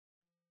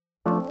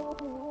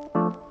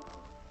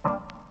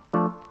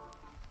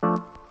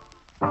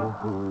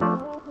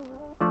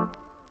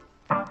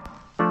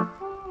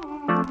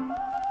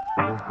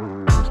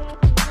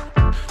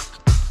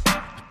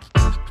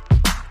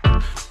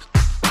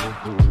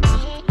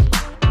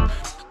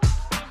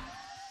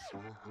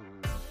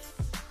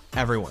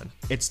Everyone,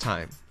 it's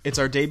time. It's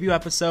our debut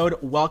episode.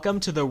 Welcome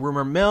to the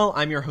Rumor Mill.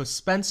 I'm your host,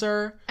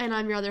 Spencer. And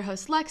I'm your other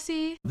host,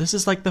 Lexy. This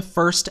is like the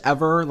first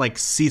ever,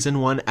 season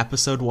 1,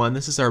 episode 1.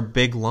 This is our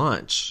big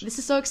launch. This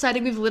is so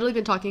exciting. We've literally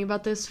been talking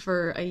about this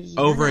for a year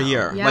Over now. a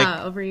year.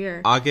 Yeah, over a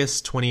year.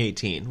 August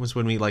 2018 was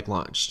when we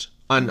launched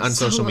on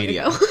social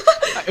media.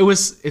 Ago.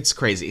 It's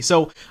crazy.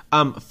 So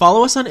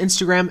follow us on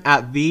Instagram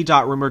at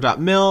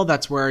the.rumor.mill.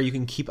 That's where you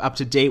can keep up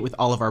to date with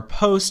all of our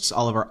posts,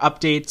 all of our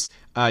updates.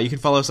 You can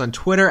follow us on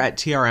Twitter at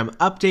TRM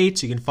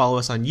Updates. You can follow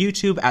us on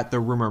YouTube at The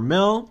Rumor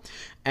Mill.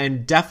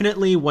 And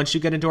definitely, once you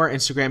get into our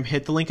Instagram,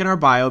 hit the link in our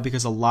bio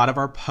because a lot of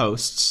our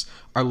posts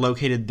are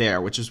located there,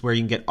 which is where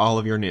you can get all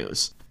of your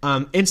news.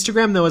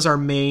 Instagram, though, is our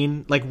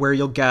main, where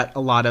you'll get a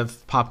lot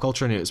of pop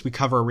culture news. We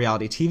cover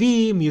reality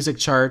TV, music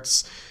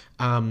charts,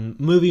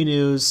 movie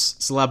news,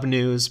 celeb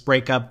news,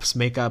 breakups,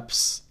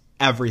 makeups,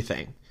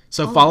 everything.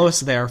 So follow us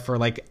there for,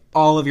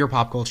 all of your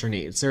pop culture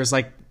needs. There's,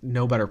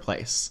 no better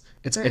place.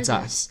 It's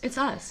us. It's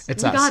us.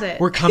 It's we us. Got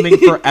it. We're coming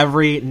for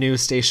every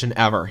news station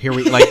ever. Here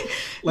we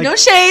no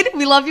shade.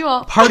 We love you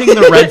all. Parting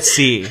the Red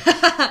Sea.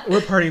 We're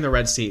parting the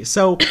Red Sea.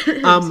 So,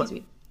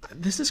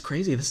 this is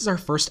crazy. This is our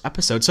first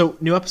episode. So,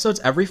 new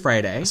episodes every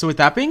Friday. So, with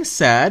that being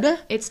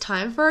said, it's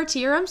time for our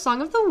TRM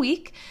Song of the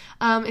Week.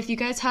 If you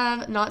guys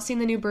have not seen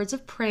the new Birds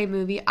of Prey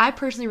movie, I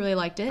personally really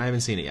liked it. I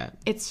haven't seen it yet.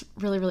 It's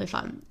really, really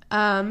fun.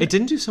 It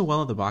didn't do so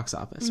well at the box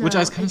office, which I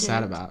was kind of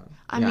sad about.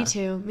 Me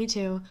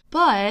too.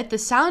 But the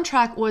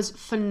soundtrack was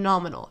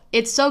phenomenal.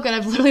 It's so good.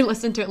 I've literally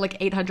listened to it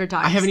 800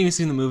 times. I haven't even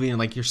seen the movie,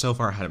 and you're so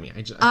far ahead of me.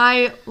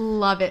 I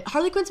love it.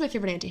 Harley Quinn's my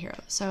favorite anti-hero,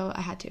 so I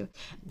had to.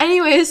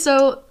 Anyways,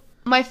 so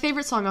my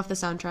favorite song off the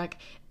soundtrack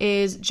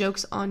is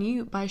Joke's on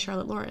You by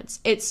Charlotte Lawrence.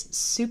 It's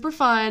super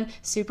fun,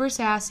 super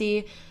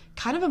sassy,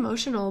 kind of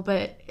emotional,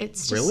 but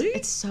it's just, really?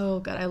 It's so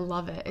good. I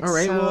love it. It's all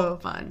right, so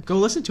fun. Go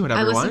listen to it,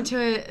 everyone. I listen to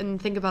it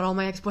and think about all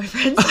my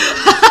ex-boyfriends.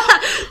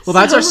 Well,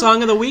 that's our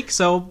song of the week,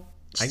 so...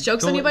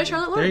 Joke's on You by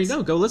Charlotte Lawrence. There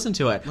you go. Go listen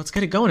to it. Let's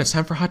get it going. It's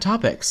time for Hot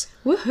Topics.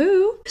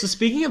 Woohoo! So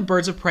speaking of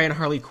Birds of Prey and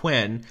Harley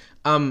Quinn,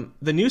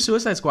 the new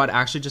Suicide Squad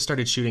actually just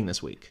started shooting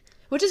this week.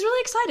 Which is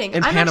really exciting.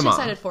 In I'm Panama.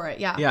 actually excited for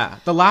it, yeah. Yeah.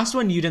 The last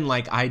one you didn't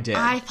like, I did.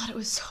 I thought it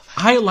was so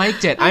bad. I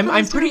liked it. I'm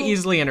pretty terrible.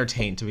 easily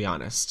entertained, to be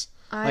honest.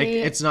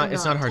 It's not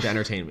hard to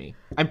entertain me.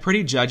 I'm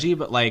pretty judgy,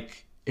 but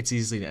it's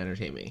easy to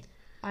entertain me.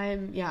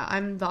 I'm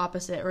the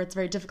opposite, or it's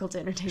very difficult to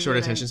entertain me. Short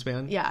attention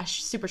span? Yeah,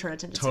 super short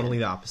attention span. Totally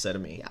the opposite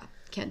of me. Yeah,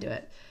 can't do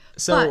it.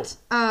 So,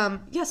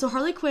 so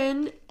Harley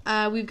Quinn,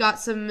 we've got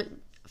some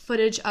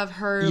footage of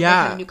her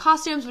kind of new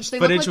costumes, which they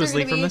look like footage was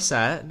leaked from the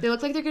set. They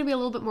look like they're going to be a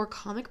little bit more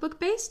comic book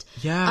based.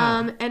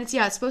 Yeah. And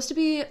it's supposed to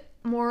be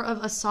more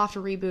of a soft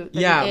reboot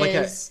than it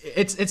is.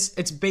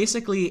 It's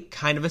basically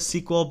kind of a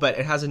sequel, but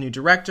it has a new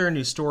director,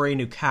 new story,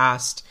 new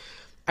cast.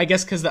 I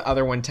guess because the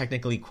other one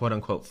technically quote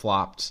unquote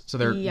flopped, so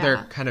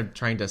they're kind of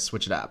trying to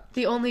switch it up.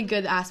 The only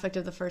good aspect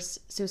of the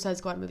first Suicide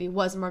Squad movie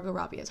was Margot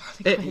Robbie as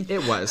Harley Quinn.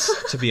 It was,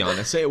 to be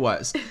honest, it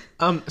was.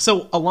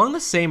 So along the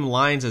same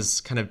lines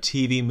as kind of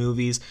TV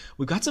movies,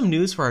 we've got some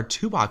news for our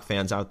Tupac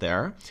fans out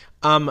there.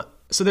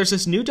 So there's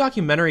this new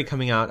documentary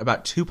coming out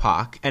about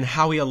Tupac and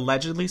how he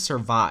allegedly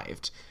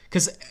survived.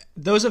 Because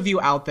those of you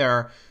out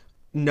there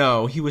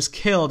know he was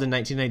killed in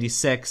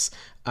 1996.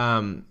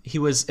 He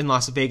was in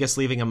Las Vegas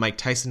leaving a Mike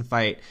Tyson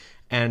fight,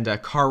 and a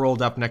car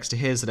rolled up next to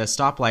his at a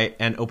stoplight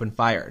and opened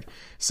fired.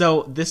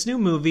 So this new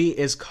movie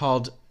is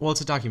called, well,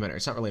 it's a documentary.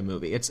 It's not really a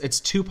movie. It's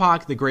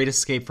Tupac, The Great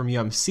Escape from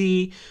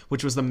UMC,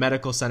 which was the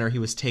medical center he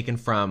was taken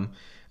from,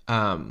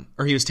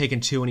 or he was taken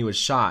to when he was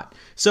shot.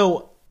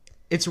 So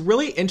it's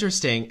really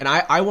interesting, and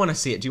I want to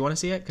see it. Do you want to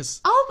see it? Because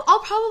I'll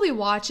probably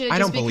watch it. I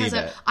don't believe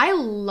it. I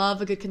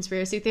love a good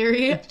conspiracy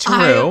theory. True.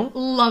 I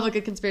love a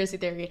good conspiracy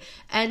theory.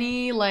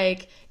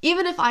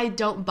 Even if I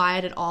don't buy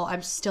it at all,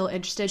 I'm still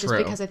interested just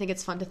because I think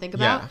it's fun to think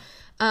about.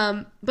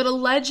 But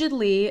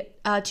allegedly,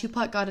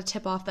 Tupac got a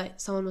tip-off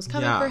that someone was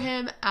coming for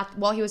him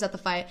while he was at the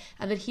fight,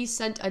 and then he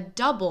sent a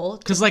double.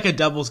 Because, a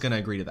double's going to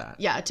agree to that.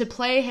 Yeah, to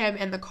play him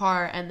in the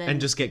car and then...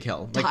 And just get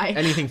killed. Die.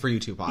 Anything for you,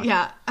 Tupac.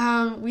 Yeah,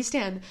 we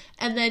stand.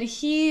 And then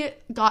he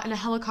got in a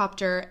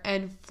helicopter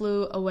and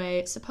flew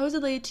away,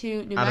 supposedly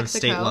to New Mexico. Out of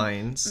state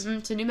lines.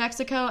 To New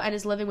Mexico, and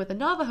is living with the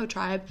Navajo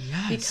tribe.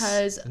 Yes,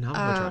 because the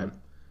Navajo tribe.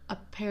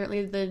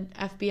 Apparently the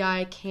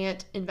FBI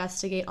can't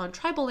investigate on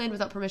tribal land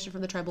without permission from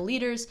the tribal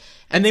leaders.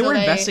 And they were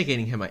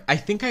investigating him. I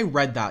think I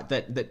read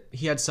that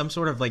he had some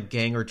sort of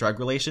gang or drug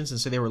relations, and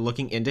so they were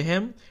looking into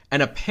him.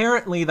 And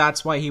apparently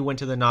that's why he went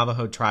to the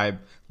Navajo tribe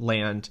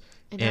land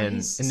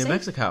in New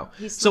Mexico.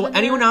 So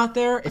anyone out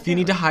there, if you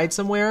need to hide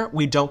somewhere,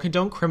 we don't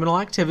condone criminal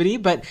activity,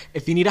 but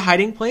if you need a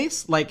hiding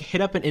place, hit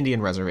up an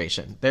Indian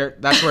reservation.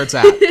 That's where it's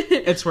at.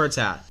 It's where it's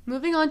at.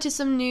 Moving on to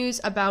some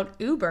news about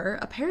Uber.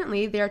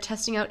 Apparently, they are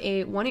testing out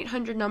a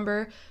 1-800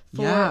 number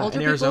for Yeah, older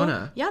in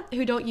Arizona. people,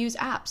 who don't use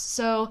apps.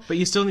 So, but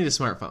you still need a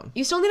smartphone.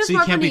 You still need a so smartphone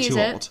you can't to be use too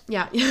it. old.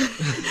 Yeah.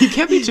 You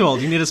can't be too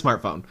old. You need a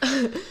smartphone.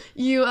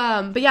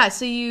 But yeah,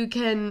 so you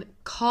can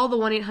call the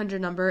 1-800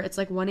 number. It's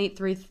like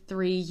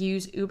 1833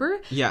 use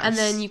Uber. Yes. And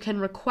then you can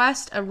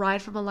request a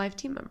ride from a live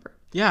team member.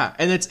 Yeah,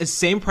 and it's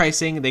same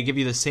pricing. They give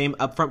you the same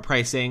upfront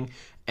pricing,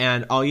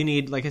 and all you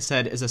need, like I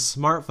said, is a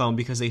smartphone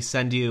because they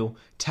send you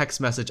text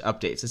message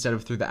updates instead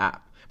of through the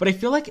app. But I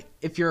feel like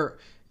if you're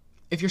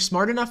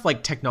smart enough,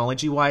 like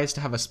technology-wise, to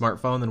have a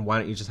smartphone, then why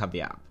don't you just have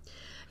the app?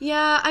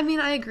 Yeah, I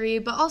mean, I agree.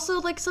 But also,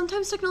 like,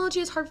 sometimes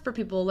technology is hard for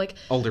people. Like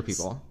Older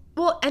people.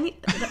 Well,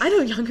 I know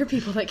younger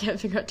people that can't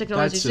figure out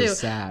technology That's too. just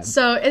sad.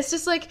 So it's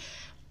just like,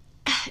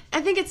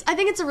 I think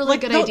it's a really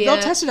good idea.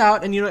 They'll test it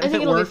out, and if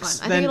it works,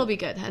 be fun. I think it'll be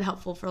good and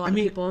helpful for a lot of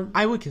people.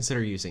 I would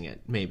consider using it,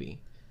 maybe.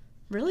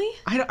 Really?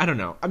 I don't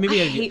know.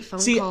 Maybe I hate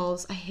phone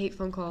calls. I hate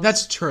phone calls.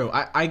 That's true.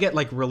 I get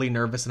like really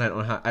nervous, and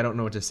I don't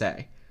know what to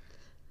say.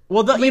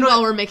 Well,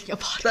 meanwhile, we're making a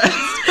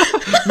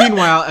podcast.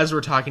 Meanwhile, as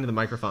we're talking to the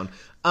microphone.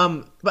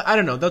 But I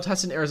don't know. They'll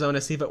test in Arizona,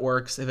 see if it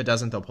works. If it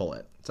doesn't, they'll pull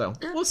it. So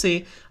we'll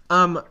see.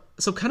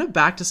 So kind of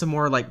back to some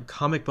more like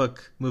comic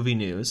book movie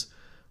news.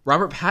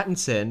 Robert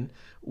Pattinson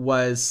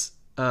was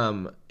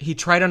he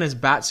tried on his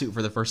Batsuit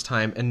for the first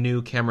time in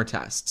new camera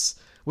tests.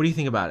 What do you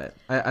think about it?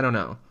 I don't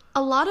know.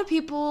 A lot of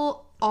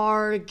people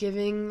are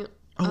giving.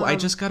 Oh, I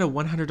just got a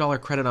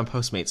 $100 credit on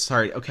Postmates.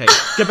 Sorry. Okay,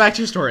 get back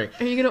to your story.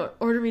 Are you gonna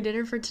order me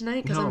dinner for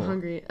tonight? Because I'm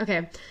hungry. Okay.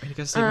 I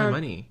gotta save my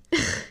money.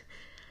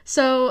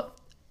 So,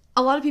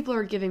 a lot of people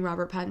are giving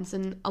Robert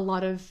Pattinson a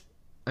lot of.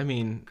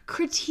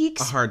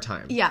 Critiques. A hard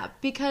time. Yeah,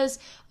 because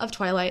of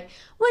Twilight,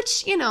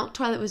 which,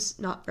 Twilight was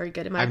not very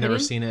good in my opinion. I've never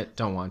seen it.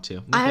 Don't want to.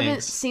 No, I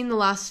haven't seen the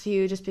last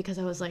few just because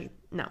I was like,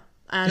 no.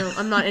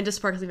 I'm not into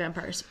sparkly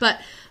vampires. But,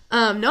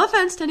 no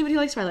offense to anybody who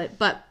likes Twilight,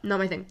 but not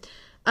my thing.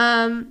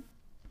 I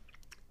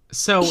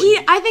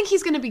think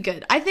he's going to be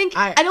good. I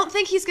don't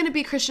think he's going to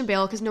be Christian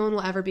Bale because no one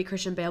will ever be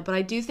Christian Bale, but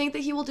I do think that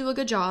he will do a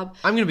good job.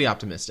 I'm going to be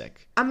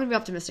optimistic. I'm going to be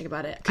optimistic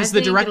about it. Because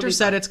the director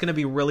said it's going to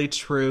be really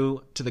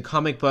true to the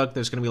comic book.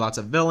 There's going to be lots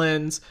of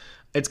villains.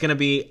 It's going to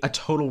be a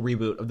total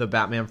reboot of the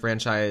Batman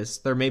franchise.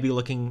 They're maybe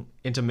looking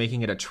into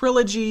making it a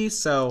trilogy,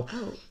 so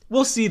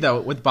we'll see,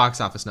 though, with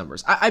box office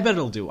numbers. I bet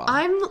it'll do well.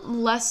 I'm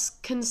less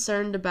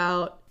concerned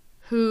about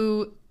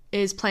who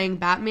is playing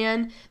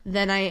Batman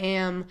than I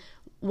am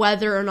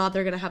whether or not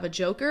they're going to have a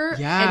Joker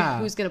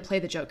and who's going to play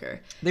the Joker.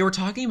 They were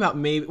talking about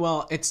I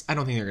don't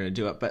think they're going to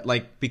do it, but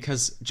like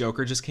because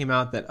Joker just came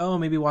out that,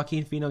 maybe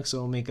Joaquin Phoenix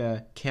will make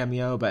a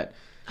cameo, but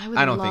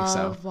I don't think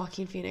so.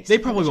 Joaquin Phoenix. They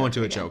probably won't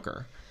do a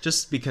Joker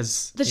just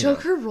because the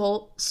Joker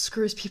role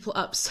screws people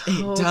up so bad.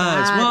 It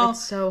does. Well,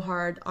 it's so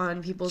hard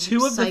on people's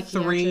two of the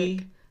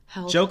three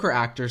health. Joker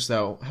actors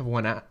though have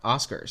won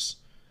Oscars.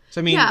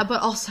 So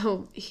but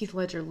also Heath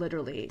Ledger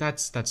literally.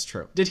 That's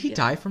true. Did he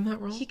die from that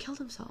role? He killed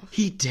himself.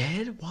 He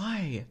did?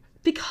 Why?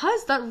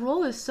 Because that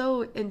role is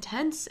so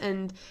intense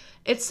and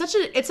it's such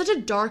a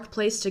dark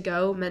place to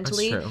go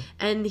mentally. That's true.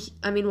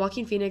 And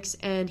Joaquin Phoenix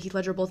and Heath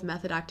Ledger both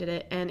method acted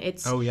it, and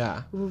it's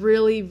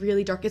really,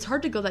 really dark. It's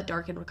hard to go that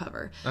dark and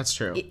recover. That's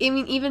true.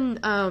 Even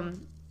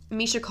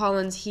Misha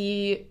Collins,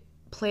 he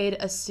played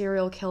a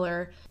serial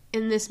killer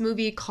in this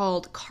movie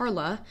called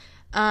Carla,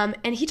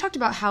 and he talked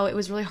about how it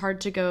was really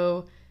hard to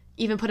go.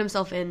 Even put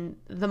himself in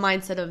the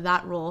mindset of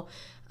that role.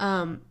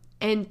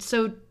 And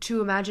so to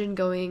imagine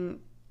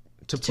going...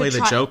 To play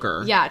the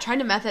Joker. Yeah, trying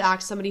to method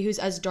act somebody who's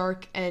as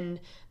dark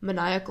and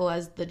maniacal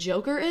as the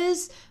Joker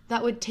is,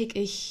 that would take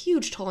a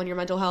huge toll on your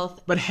mental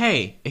health. But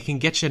hey, it can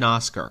get you an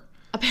Oscar.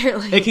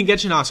 Apparently. It can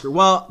get you an Oscar.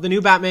 Well, the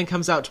new Batman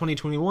comes out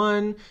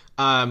 2021.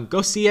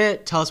 Go see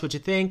it. Tell us what you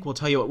think. We'll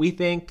tell you what we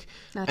think.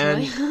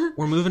 Naturally. And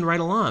we're moving right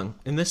along.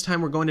 And this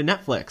time we're going to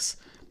Netflix.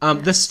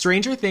 The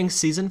Stranger Things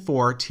Season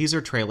 4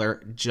 teaser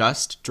trailer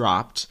just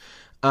dropped.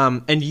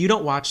 And you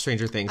don't watch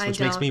Stranger Things, which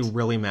makes me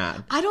really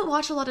mad. I don't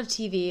watch a lot of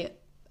TV.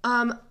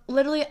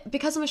 Literally,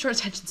 because of my short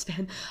attention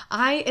span,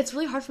 it's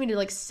really hard for me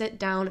to sit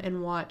down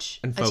and watch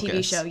a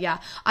TV show. Yeah.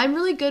 I'm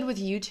really good with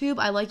YouTube.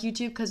 I like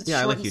YouTube because it's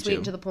short and sweet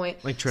and to the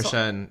point. Like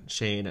Trisha and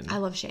Shane. I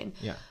love Shane.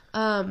 Yeah.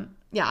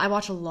 Yeah, I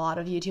watch a lot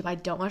of YouTube. I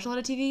don't watch a lot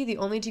of TV. The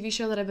only TV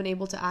show that I've been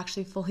able to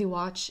actually fully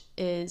watch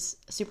is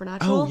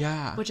Supernatural. Oh,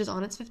 yeah. Which is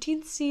on its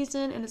 15th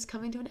season, and it's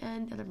coming to an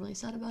end, and I'm really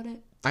sad about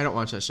it. I don't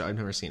watch that show. I've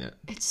never seen it.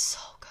 It's so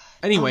good.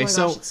 Anyway,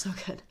 gosh, it's so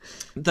good.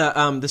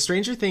 The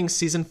Stranger Things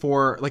Season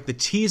 4, the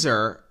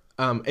teaser,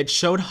 it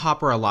showed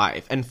Hopper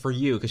alive. And for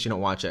you, because you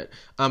don't watch it,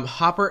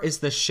 Hopper is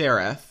the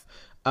sheriff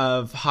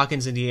of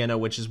Hawkins, Indiana,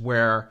 which is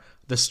where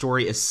the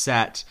story is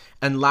set.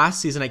 And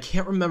last season, I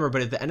can't remember,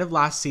 but at the end of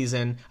last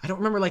season, I don't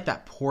remember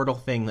that portal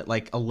thing that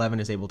Eleven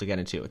is able to get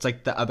into. It's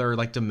the other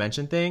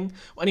dimension thing.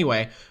 Well,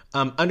 anyway,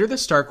 under the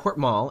Starcourt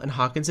Mall in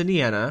Hawkins,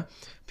 Indiana,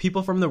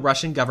 people from the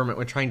Russian government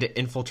were trying to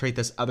infiltrate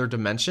this other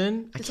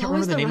dimension. I can't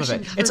remember the name of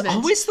it. It's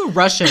always the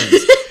Russians.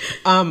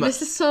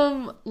 This is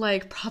some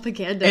It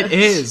propaganda.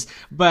 is,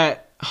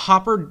 but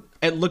Hopper,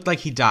 it looked like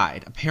he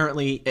died.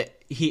 Apparently,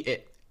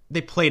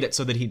 they played it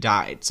so that he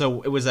died.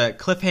 So it was a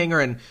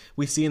cliffhanger, and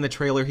we see in the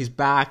trailer he's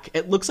back.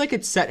 It looks like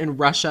it's set in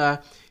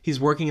Russia. He's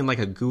working in like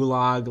a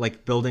gulag,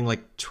 like building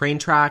like train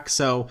tracks.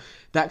 So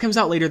that comes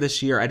out later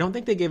this year. I don't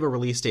think they gave a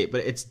release date,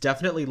 but it's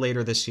definitely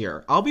later this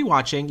year. I'll be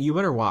watching. You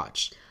better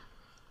watch.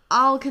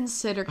 I'll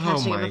consider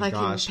catching it if I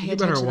can pay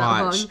attention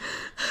that long.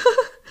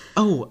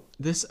 Oh,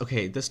 this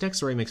next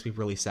story makes me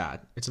really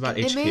sad. It's about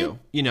HQ.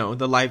 You know,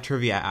 the live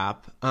trivia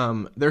app.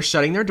 They're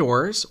shutting their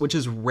doors, which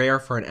is rare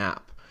for an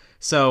app.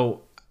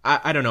 So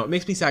I don't know. It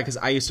makes me sad because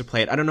I used to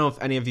play it. I don't know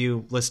if any of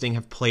you listening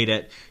have played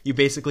it. You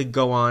basically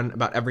go on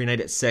about every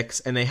night at 6,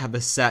 and they have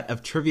the set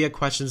of trivia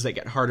questions that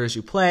get harder as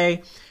you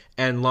play.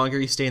 And longer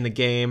you stay in the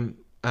game,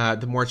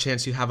 the more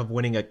chance you have of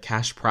winning a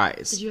cash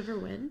prize. Did you ever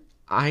win?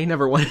 I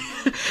never won.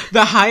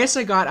 The highest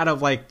I got out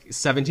of like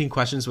 17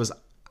 questions was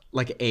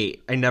like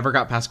 8. I never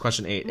got past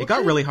question 8. It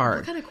got really hard.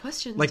 What kind of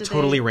questions? Like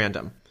totally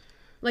random.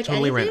 Like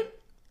totally random.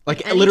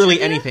 Like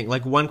literally anything.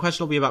 Like one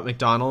question will be about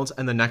McDonald's,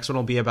 and the next one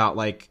will be about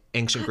like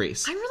ancient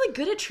Greece. I'm really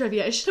good at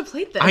trivia. I should have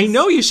played this. I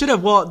know you should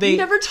have. Well, you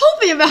never told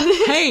me about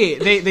it.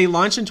 Hey, they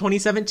launched in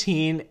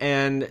 2017,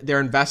 and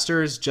their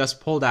investors just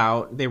pulled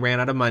out. They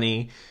ran out of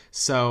money,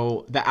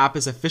 so the app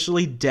is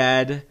officially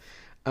dead.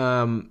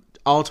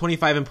 All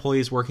 25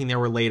 employees working there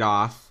were laid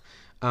off.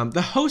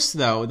 The hosts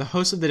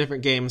of the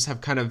different games have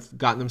kind of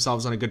gotten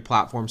themselves on a good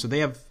platform, so they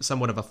have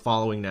somewhat of a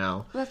following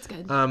now. Well, that's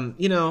good.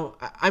 You know,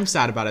 I'm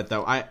sad about it,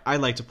 though. I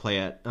like to play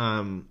it.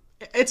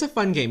 It's a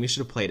fun game. You should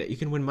have played it. You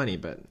can win money,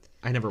 but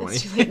I never won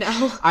anything. It's too late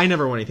now. I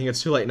never won anything.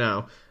 It's too late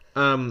now.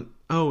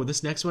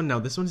 This next one, no,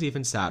 this one's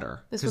even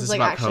sadder. This one's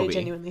like actually Kobe.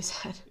 Genuinely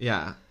sad.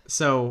 Yeah.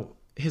 So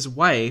his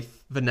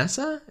wife,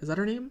 Vanessa, is that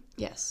her name?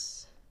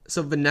 Yes.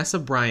 So Vanessa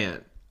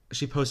Bryant,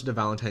 she posted a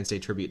Valentine's Day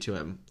tribute to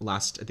him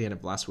at the end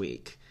of last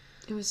week.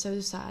 It was so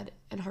sad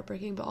and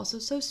heartbreaking, but also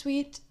so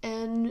sweet.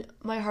 And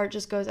my heart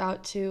just goes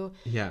out to,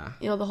 you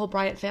know, the whole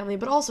Bryant family,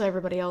 but also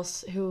everybody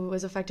else who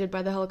was affected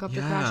by the helicopter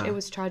crash. It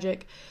was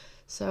tragic.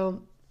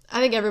 So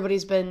I think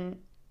everybody's been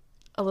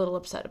a little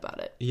upset about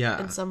it. Yeah.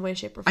 In some way,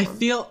 shape, or form. I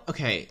feel,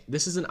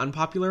 this is an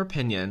unpopular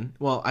opinion.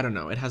 Well, I don't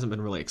know. It hasn't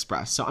been really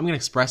expressed. So I'm going to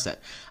express it.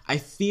 I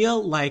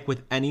feel like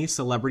with any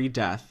celebrity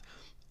death,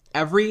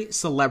 every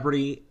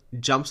celebrity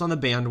jumps on the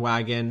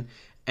bandwagon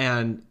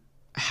and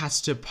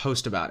has to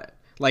post about it.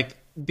 Like,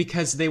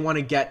 because they want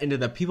to get into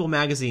the People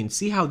magazine,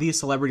 see how these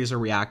celebrities are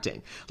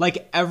reacting.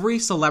 Like, every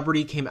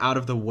celebrity came out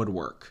of the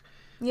woodwork,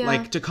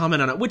 like, to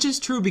comment on it, which is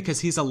true because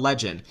he's a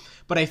legend.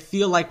 But I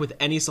feel like with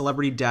any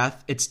celebrity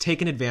death, it's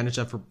taken advantage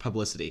of for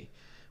publicity,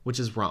 which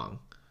is wrong.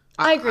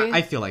 I agree.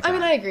 I feel like that. I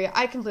mean, I agree.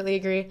 I completely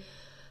agree.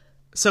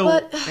 So,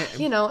 but,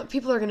 you know,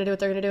 people are going to do what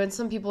they're going to do. And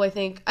some people, I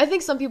think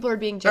some people are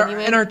being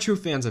genuine. And are true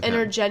fans of him.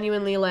 And are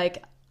genuinely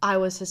like, I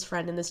was his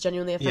friend and this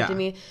genuinely affected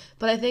me.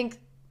 But I think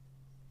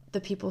the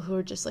people who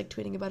are just like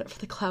tweeting about it for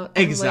the clout.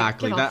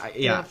 Exactly.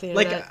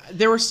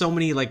 There were so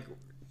many like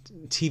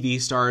TV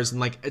stars and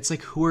like, it's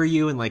like, who are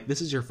you? And like, this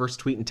is your first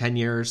tweet in 10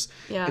 years.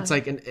 Yeah. It's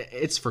like,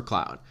 it's for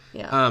clout.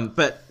 Yeah.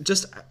 But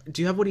just,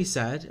 do you have what he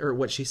said or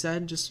what she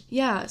said?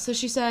 Yeah. So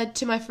she said,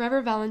 "To my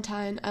forever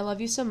Valentine, I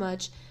love you so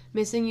much.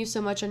 Missing you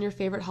so much on your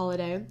favorite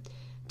holiday.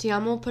 Ti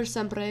amo per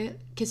sempre.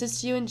 Kisses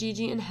to you and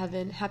Gigi in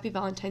heaven. Happy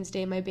Valentine's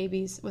Day, my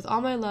babies. With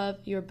all my love,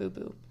 your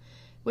boo-boo."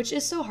 Which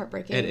is so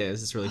heartbreaking. It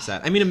is. It's really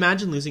sad. I mean,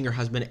 imagine losing your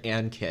husband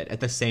and kid at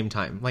the same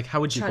time. Like, how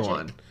would you go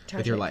on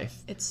with your life?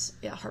 It's,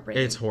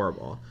 heartbreaking. It's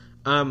horrible.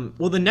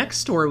 Well, the next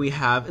story we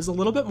have is a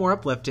little bit more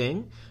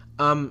uplifting.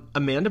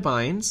 Amanda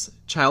Bynes,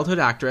 childhood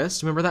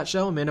actress. Remember that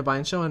show, Amanda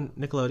Bynes show on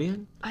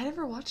Nickelodeon? I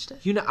never watched it.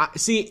 You know,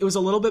 see, it was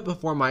a little bit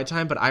before my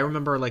time, but I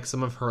remember like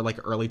some of her like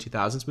early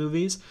 2000s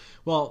movies.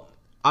 Well,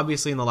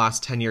 obviously in the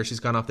last 10 years she's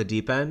gone off the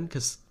deep end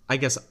because I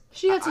guess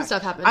she had some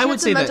stuff happen. I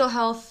would say mental that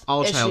health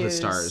all issues. childhood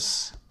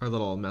stars are a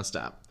little messed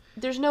up.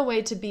 There's no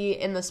way to be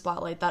in the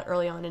spotlight that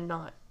early on and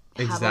not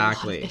have a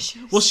lot of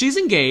issues. Well, she's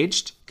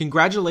engaged.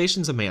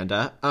 Congratulations,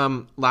 Amanda.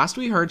 Last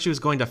we heard she was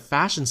going to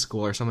fashion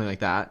school or something like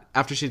that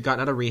after she'd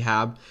gotten out of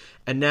rehab.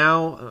 And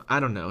now, I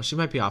don't know, she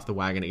might be off the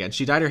wagon again.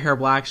 She dyed her hair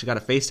black. She got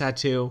a face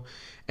tattoo.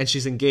 And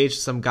she's engaged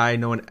to some guy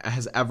no one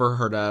has ever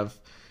heard of.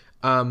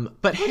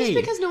 But hey, just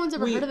because no one's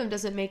ever heard of him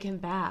doesn't make him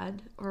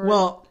bad. Or...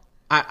 Well,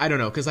 I don't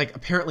know. Because like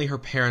apparently her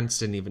parents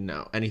didn't even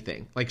know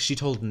anything. Like she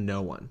told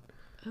no one.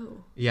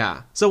 Oh.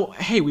 Yeah. So,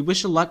 hey, we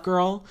wish you luck,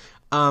 girl.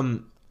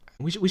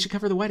 We should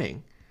cover the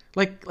wedding.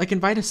 Like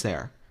invite us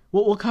there.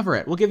 We'll cover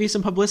it. We'll give you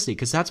some publicity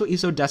because that's what you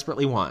so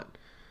desperately want.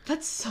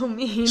 That's so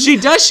mean. She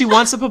does. She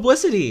wants the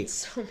publicity.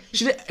 So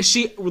mean.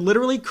 She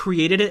literally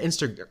created an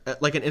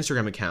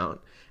Instagram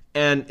account,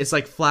 and it's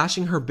like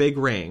flashing her big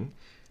ring.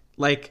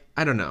 Like,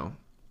 I don't know.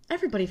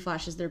 Everybody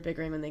flashes their big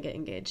ring when they get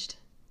engaged.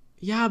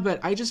 Yeah, but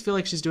I just feel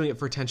like she's doing it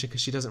for attention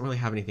because she doesn't really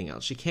have anything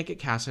else. She can't get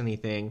cast in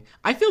anything.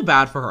 I feel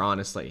bad for her,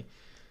 honestly.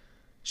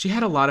 She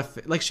had a lot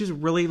of she was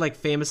really like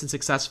famous and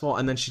successful,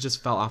 and then she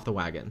just fell off the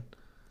wagon.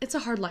 It's a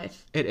hard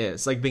life. It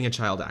is, like being a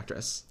child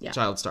actress,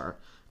 child star.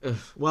 Ugh.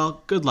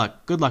 Well, good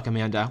luck,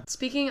 Amanda.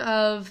 Speaking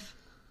of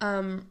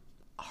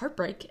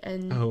heartbreak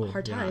and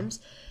hard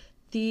times,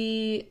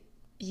 the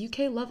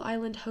UK Love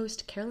Island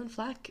host Caroline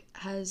Flack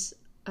has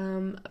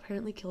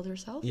apparently killed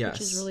herself,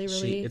 which is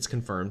really... It's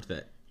confirmed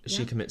that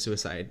she commits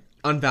suicide.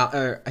 On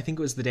I think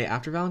it was the day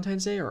after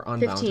Valentine's Day or on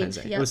 15th, Valentine's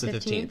Day. Yeah, it was the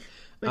 15th.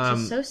 Which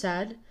is so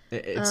sad.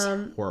 It's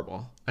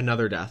horrible.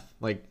 Another death.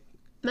 Like,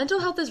 mental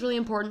health is really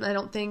important. I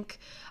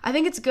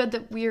think it's good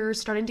that we're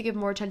starting to give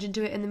more attention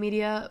to it in the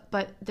media,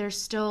 but there's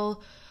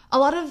still a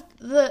lot of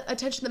the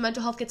attention that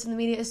mental health gets in the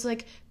media is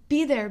like,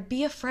 be there,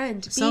 be a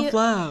friend,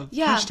 self-love.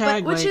 Yeah,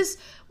 hashtag,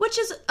 which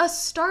is a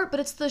start, but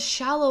it's the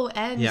shallow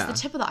end, it's the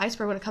tip of the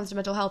iceberg when it comes to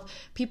mental health.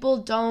 People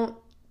don't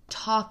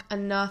talk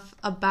enough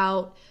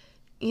about,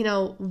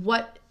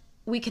 what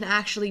we can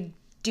actually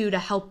do to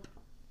help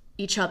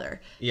each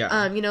other.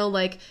 Yeah.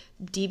 Like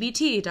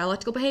DBT,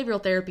 dialectical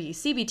behavioral therapy,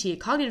 CBT,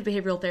 cognitive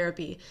behavioral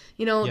therapy.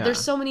 There's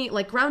so many,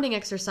 like, grounding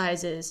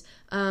exercises.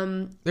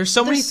 There's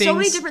so many things. So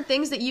many different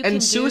things that you can do.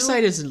 And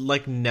suicide is,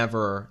 like,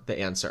 never the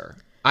answer.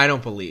 I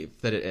don't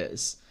believe that it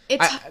is.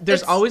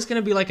 There's always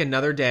going to be, like,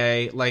 another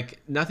day. Like,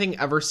 nothing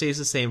ever stays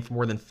the same for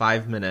more than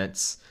 5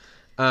 minutes.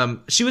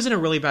 She was in a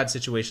really bad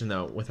situation,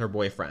 though, with her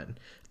boyfriend.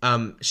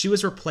 She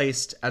was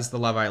replaced as the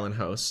Love Island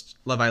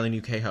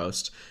UK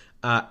host,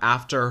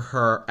 after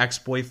her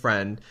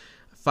ex-boyfriend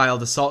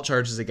filed assault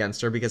charges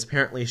against her because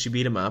apparently she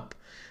beat him up.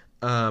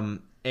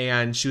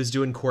 And she was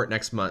due in court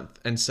next month.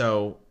 And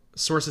so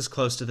sources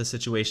close to the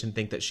situation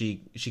think that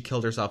she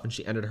killed herself and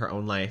she ended her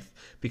own life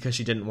because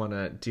she didn't want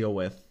to deal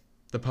with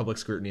the public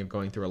scrutiny of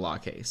going through a law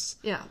case.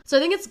 Yeah. So I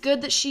think it's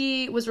good that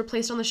she was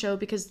replaced on the show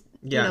because...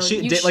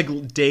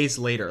 like days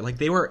later. Like,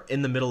 they were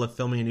in the middle of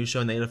filming a new show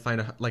and they had to find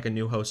a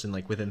new host in,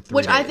 like, within 3 days.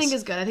 Which I think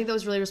is good. I think that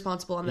was really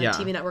responsible on the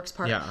TV network's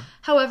part. Yeah.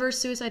 However,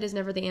 suicide is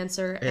never the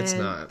answer. It's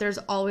and not. There's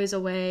always a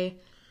way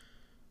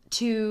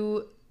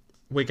to...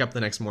 wake up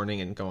the next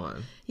morning and go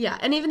on. Yeah.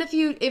 And even if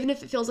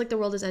it feels like the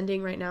world is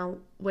ending right now,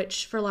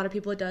 which for a lot of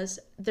people it does,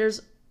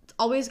 there's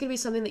always going to be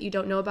something that you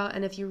don't know about.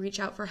 And if you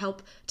reach out for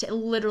help to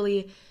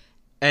literally...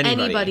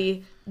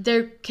 Anybody,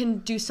 there can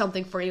do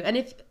something for you. And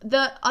if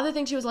the other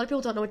thing too is a lot of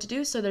people don't know what to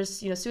do, so there's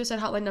suicide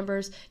hotline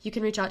numbers. You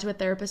can reach out to a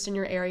therapist in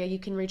your area. You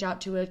can reach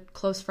out to a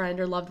close friend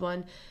or loved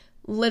one.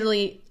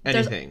 Literally,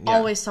 there's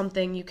always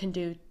something you can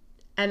do.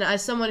 And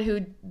as someone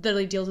who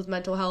literally deals with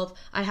mental health,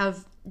 I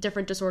have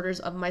different disorders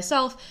of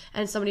myself,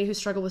 and somebody who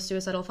struggled with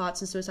suicidal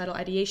thoughts and suicidal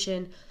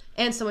ideation,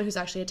 and someone who's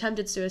actually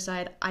attempted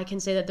suicide, I can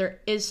say that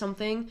there is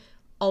something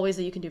always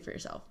that you can do for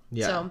yourself.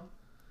 Yeah.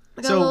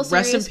 So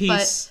rest in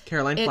peace,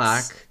 Caroline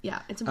Flack.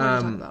 Yeah, it's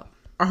important to talk about.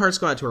 Our hearts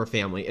go out to her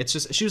family. It's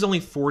just, she was only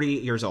 40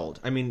 years old.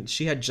 I mean,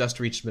 she had just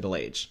reached middle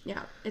age.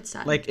 Yeah, it's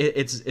sad. Like,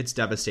 it's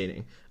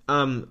devastating.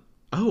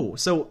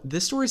 So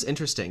this story is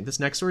interesting. This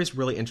next story is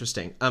really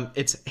interesting.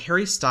 It's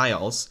Harry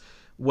Styles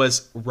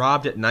was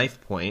robbed at knife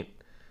point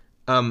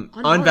on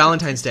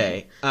Valentine's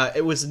Day.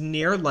 It was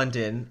near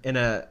London in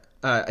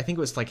I think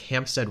it was like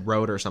Hampstead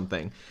Road or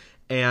something.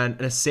 And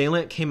an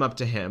assailant came up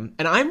to him.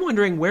 And I'm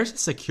wondering, where's his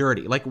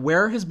security? Like,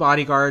 where are his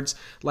bodyguards?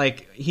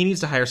 Like, he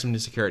needs to hire some new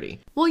security.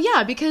 Well,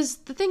 yeah, because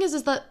the thing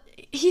is that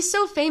he's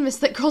so famous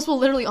that girls will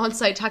literally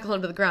on-site tackle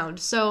him to the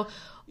ground. So,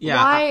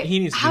 yeah, he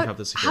needs to have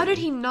the security. How did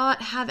he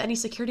not have any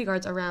security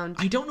guards around?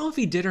 I don't know if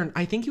he did or...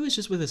 I think he was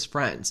just with his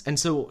friends. And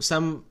so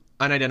some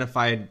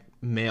unidentified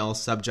male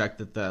subject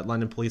that the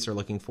London police are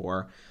looking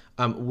for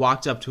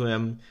walked up to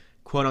him,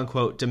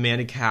 quote-unquote,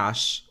 demanded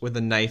cash with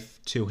a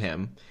knife to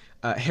him.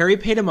 Harry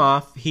paid him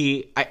off.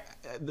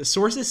 The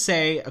sources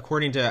say,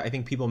 according to, I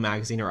think, People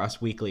Magazine or Us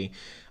Weekly,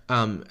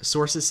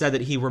 sources said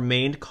that he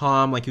remained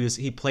calm, like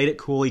he played it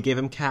cool, he gave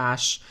him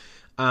cash,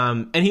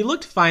 and he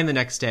looked fine the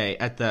next day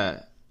at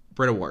the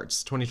Brit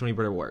Awards, 2020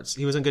 Brit Awards.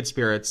 He was in good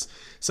spirits.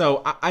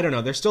 So, I don't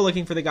know. They're still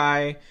looking for the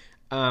guy.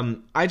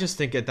 I just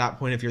think at that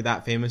point, if you're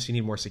that famous, you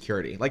need more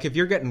security. Like, if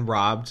you're getting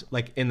robbed,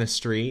 like, in the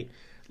street,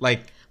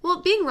 like... Well,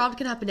 being robbed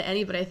can happen to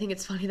anybody. I think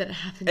it's funny that it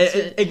happened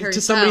to Harry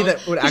to somebody Styles.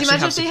 that would actually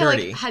have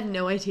security. They had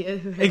no idea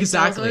who Harry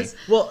Styles was.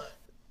 Well,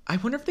 I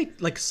wonder if they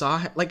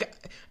saw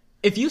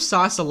if you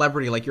saw a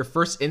celebrity, like, your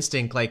first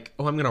instinct, like,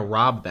 oh, I'm gonna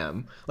rob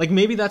them. Like,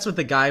 maybe that's what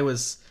the guy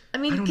was. I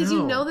mean, because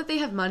you know that they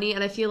have money,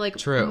 and I feel like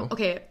true.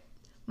 Okay,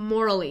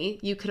 morally,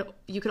 you could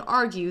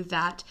argue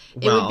that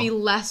it would be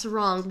less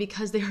wrong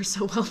because they are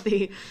so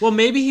wealthy. Well,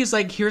 maybe he's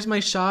like, here's my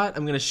shot.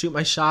 I'm gonna shoot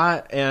my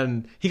shot,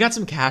 and he got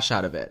some cash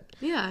out of it.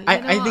 Yeah,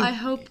 I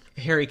hope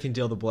Harry can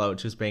deal the blow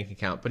to his bank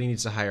account, but he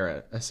needs to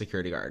hire a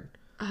security guard.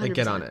 100%. Like,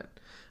 get on it.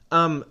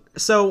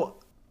 So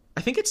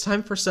I think it's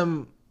time for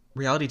some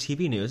reality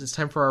TV news. It's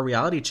time for our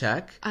reality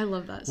check. I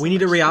love that. We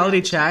need a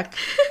reality check.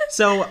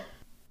 So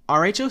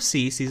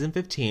RHOC season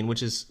 15,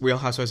 which is Real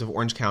Housewives of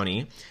Orange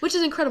County. Which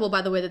is incredible,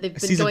 by the way, that they've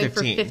been going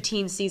for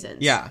 15 seasons.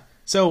 Yeah.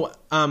 So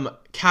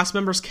cast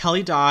members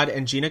Kelly Dodd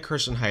and Gina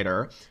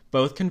Kirstenheiter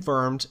both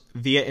confirmed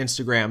via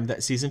Instagram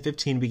that season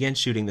 15 began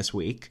shooting this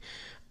week.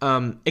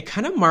 It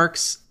kind of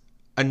marks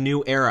a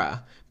new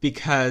era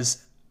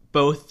because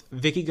both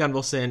Vicki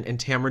Gunvalson and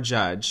Tamra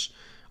Judge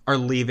are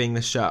leaving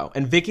the show.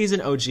 And Vicky's an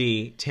OG.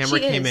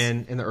 Tamra came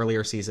in the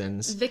earlier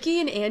seasons.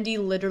 Vicky and Andy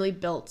literally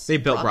built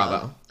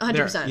Bravo.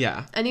 100%.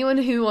 Yeah. Anyone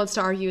who wants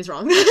to argue is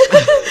wrong.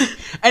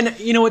 And,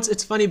 you know,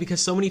 it's funny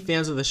because so many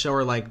fans of the show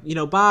are like, you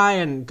know, bye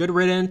and good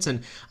riddance.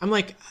 And I'm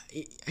like,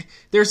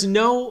 there's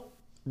no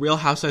Real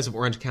Housewives of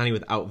Orange County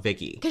without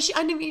Vicky. Because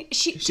to be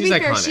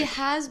iconic. fair, she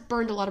has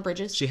burned a lot of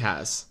bridges. She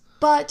has.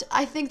 But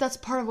I think that's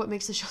part of what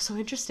makes the show so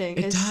interesting.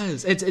 It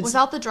does. It's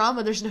without the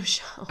drama, there's no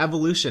show.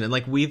 Evolution. And,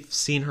 like, we've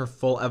seen her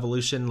full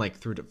evolution, like,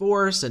 through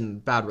divorce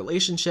and bad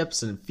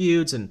relationships and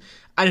feuds. And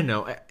I don't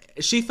know.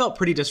 She felt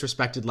pretty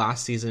disrespected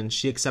last season.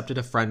 She accepted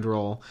a friend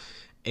role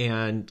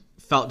and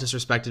felt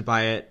disrespected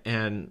by it.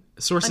 And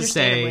sources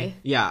say...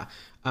 Yeah.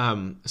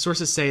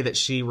 Sources say that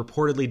she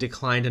reportedly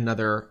declined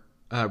another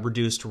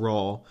reduced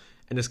role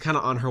and is kind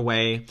of on her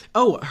way.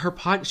 Oh,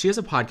 she has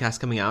a podcast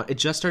coming out. It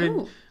just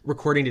started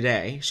recording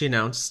today. She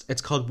announced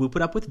it's called Whoop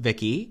It Up with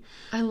Vicky.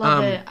 I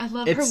love it. I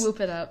love her Whoop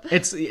It Up.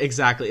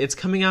 It's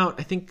coming out,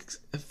 I think,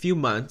 a few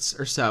months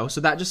or so. So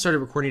that just started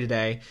recording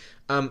today.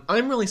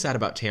 I'm really sad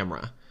about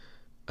Tamra.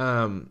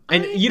 And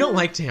you don't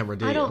like Tamra,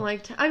 do you? I don't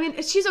like I mean,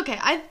 she's okay.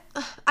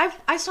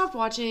 I stopped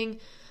watching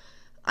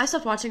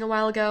a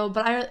while ago,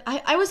 but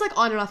I was like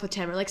on and off with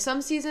Tamra. Like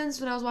some seasons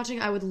when I was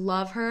watching, I would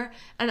love her,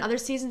 and other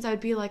seasons I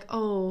would be like,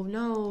 oh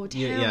no,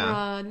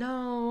 Tamra,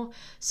 no.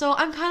 So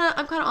I'm kind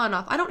of on and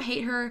off. I don't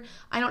hate her.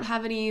 I don't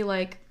have any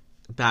like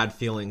bad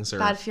feelings.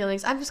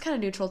 I'm just kind of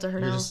neutral to her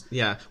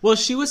now. Well,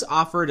 she was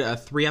offered a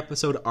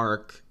 3-episode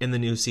arc in the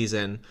new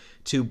season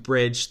to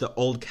bridge the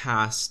old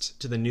cast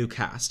to the new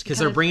cast because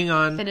they're bringing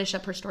on finish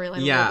up her storyline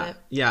a little bit.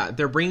 Yeah,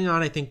 they're bringing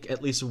on I think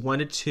at least 1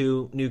 to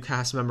 2 new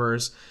cast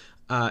members.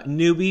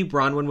 Newbie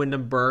Bronwyn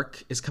Wyndham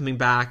Burke is coming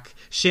back.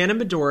 Shannon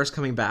Bedore is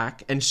coming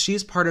back, and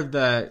she's part of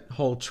the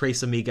whole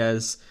Tres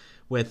Amigas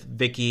with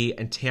Vicky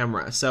and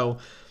Tamra. So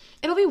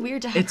it'll be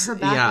weird to have her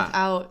back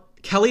without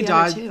Kelly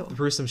Dodd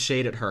threw some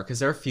shade at her because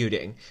they're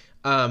feuding,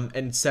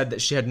 and said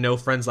that she had no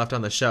friends left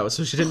on the show,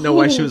 so she didn't know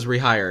why she was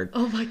rehired.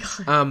 Oh my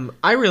god.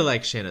 I really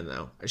like Shannon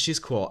though; she's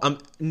cool.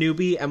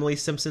 Newbie Emily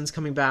Simpson's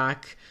coming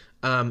back,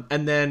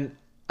 and then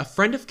a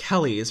friend of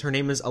Kelly's, her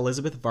name is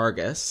Elizabeth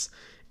Vargas,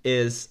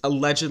 is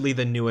allegedly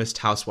the newest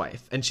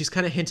housewife, and she's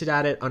kind of hinted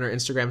at it on her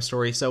Instagram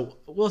story, so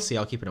we'll see.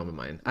 I'll keep an open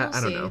mind. I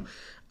don't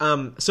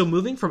know. So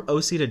moving from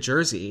OC to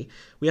Jersey,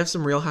 we have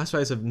some Real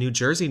Housewives of New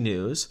Jersey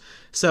news.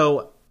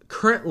 So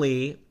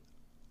currently,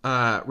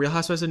 Real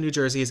Housewives of New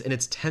Jersey is in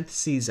its 10th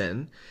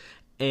season,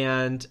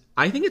 and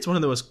I think it's one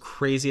of the most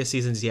craziest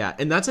seasons yet,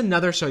 and that's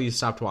another show you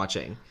stopped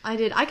watching. I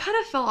did. I kind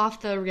of fell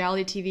off the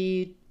reality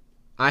TV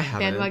I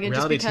haven't. bandwagon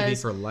Reality just because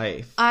TV for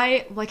life.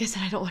 Like I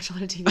said, I don't watch a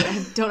lot of TV.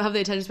 I don't have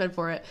the attention span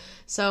for it.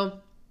 So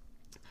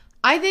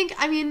I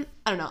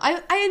don't know.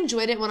 I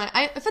enjoyed it when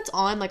if it's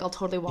on, like I'll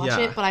totally watch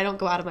it, but I don't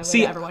go out of my way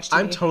to ever watch TV.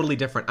 I'm totally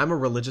different. I'm a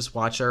religious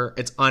watcher.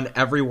 It's on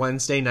every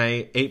Wednesday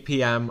night, 8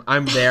 p.m.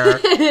 I'm there.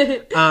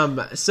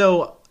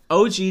 So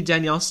OG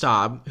Danielle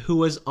Staub, who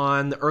was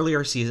on the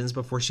earlier seasons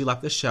before she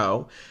left the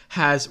show,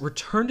 has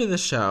returned to the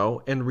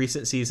show in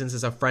recent seasons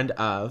as a friend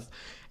of.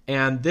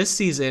 And this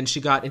season,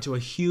 she got into a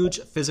huge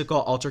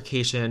physical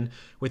altercation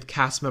with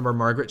cast member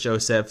Margaret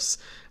Josephs.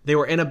 They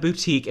were in a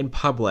boutique in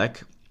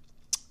public,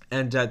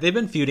 and they've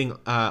been feuding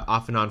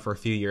off and on for a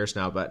few years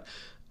now, but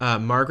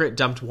Margaret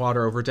dumped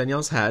water over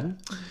Danielle's head.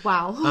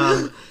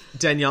 Wow.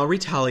 Danielle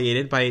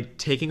retaliated by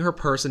taking her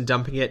purse and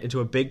dumping it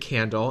into a big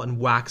candle, and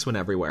wax went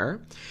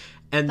everywhere.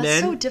 And That's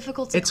then so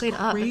difficult to clean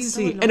up. It's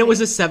so crazy. And it was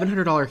a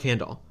 $700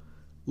 candle.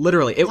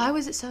 Literally. Why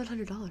was it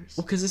 $700? Well,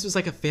 because this was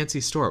like a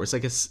fancy store. It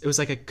was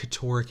like a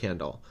couture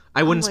candle.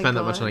 I wouldn't spend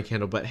that much on a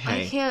candle, but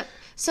hey. I can't.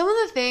 Some of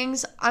the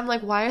things, I'm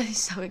like, why are these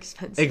so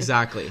expensive?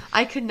 Exactly.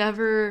 I could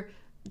never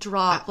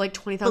drop like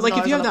 $20,000 but like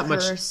if you have that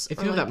purse, much,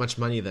 if you have that much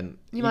money, then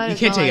you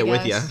can't take it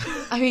with you.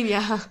 I mean,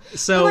 yeah.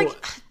 So but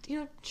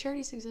like,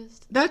 charities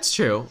exist. That's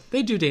true.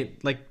 They do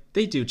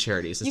they do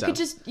charities and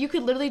stuff. You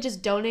could literally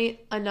just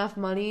donate enough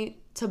money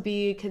to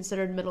be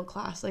considered middle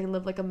class, like, and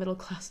live like a middle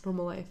class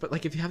normal life. But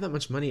like, if you have that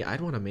much money,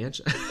 I'd want a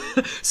mansion.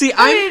 See,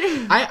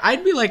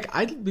 I'd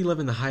be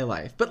living the high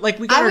life. But like,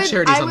 we got our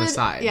charities on the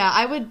side. Yeah,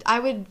 I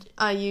would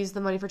use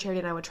the money for charity,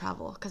 and I would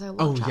travel because I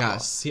love travel.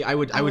 Yes, see, I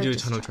would do a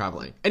ton of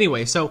traveling.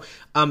 Anyway, so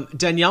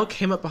Danielle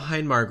came up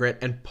behind Margaret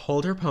and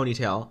pulled her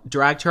ponytail,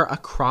 dragged her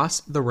across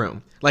the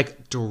room,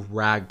 like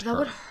dragged her. That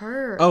would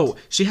hurt. Oh,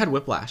 she had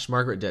whiplash.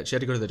 Margaret did. She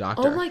had to go to the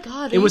doctor. Oh my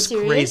god, it was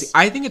serious? Crazy.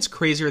 I think it's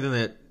crazier than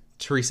the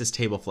Teresa's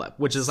table flip,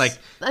 which is like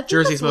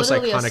Jersey's most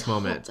iconic assault.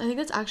 moment. I think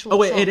that's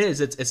actual assault. It is.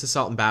 It's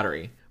assault and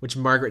battery, which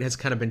Margaret has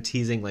kind of been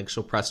teasing, like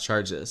she'll press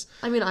charges.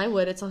 I mean, I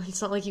would. It's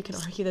not like you can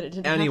argue that it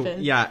didn't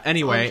happen. Yeah.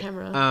 Anyway, on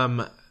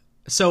camera.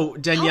 So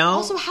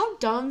Danielle. How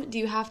dumb do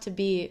you have to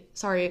be?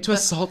 Sorry, to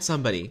assault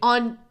somebody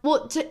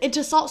to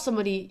assault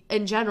somebody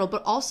in general,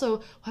 but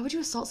also why would you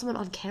assault someone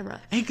on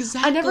camera?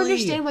 Exactly. I never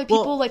understand why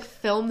people like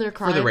film their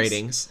crimes for the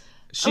ratings.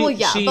 I'm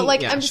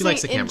just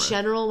saying in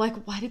general, like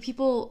why do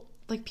people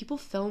like people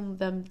film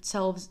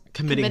themselves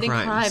committing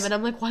crime, and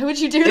I'm like, why would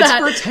you do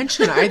that? It's for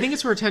attention. I think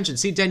it's for attention.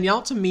 See,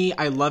 Danielle, to me,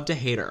 I love to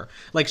hate her.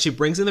 Like, she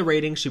brings in the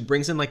ratings, she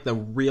brings in like the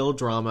real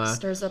drama,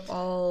 stirs up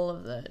all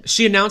of it.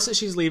 She announced that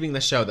she's leaving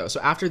the show though, so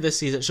after this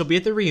season she'll be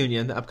at the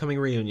reunion, the upcoming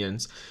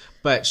reunions,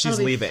 but she's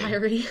leaving.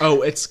 Fiery.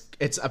 Oh, it's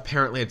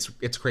apparently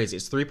it's crazy.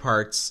 It's 3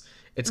 parts.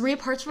 It's 3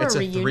 parts for a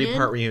reunion? It's a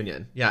 3-part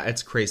reunion. Yeah,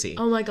 it's crazy.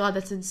 Oh my god,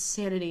 that's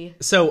insanity.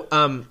 So,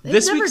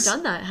 They've never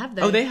done that, have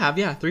they? Oh, they have,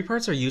 yeah. 3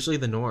 parts are usually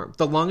the norm.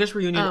 The longest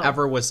reunion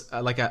ever was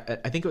I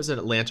think it was an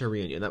Atlanta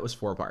reunion. That was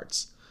 4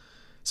 parts.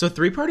 So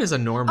 3-part is a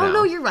norm now. Oh,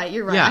 no, you're right.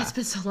 Yeah. It's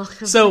been so long.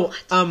 So,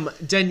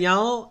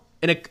 Danielle,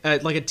 in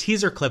like a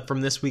teaser clip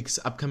from this week's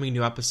upcoming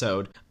new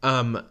episode,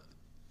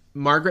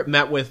 Margaret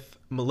met with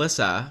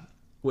Melissa,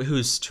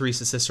 who's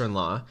Teresa's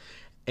sister-in-law,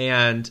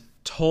 and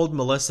told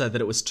Melissa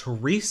that it was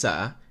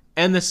Teresa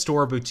and the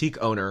store boutique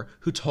owner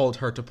who told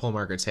her to pull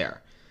Margaret's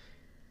hair.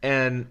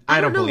 And I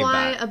don't believe that.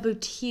 I don't know why a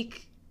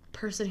boutique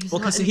person who's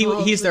not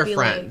involved he's their would be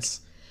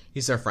friends.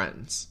 He's their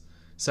friends.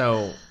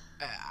 So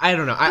I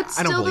don't know. I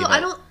don't believe it. I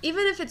don't,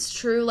 even if it's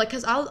true, like,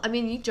 because I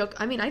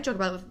joke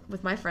about it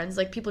with my friends.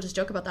 Like, people just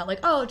joke about that. Like,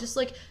 oh, just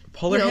like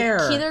pull her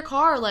hair, key their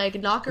car, like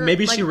knock her.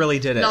 Maybe like, she really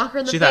did it. Knock her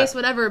in the face,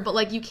 whatever. But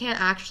like, you can't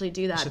actually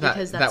do that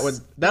because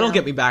that'll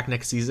get me back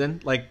next season.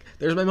 Like,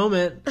 there's my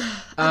moment.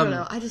 I don't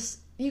know.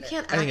 You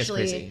can't actually. I think it's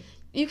crazy.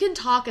 You can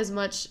talk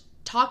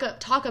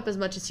up as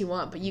much as you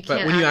want, but you can't.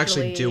 But when you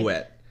actually do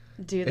it.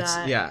 Do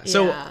that. Yeah.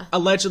 So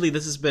allegedly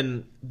this has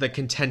been the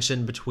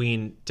contention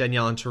between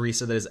Danielle and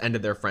Teresa that has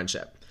ended their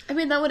friendship. I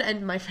mean, that would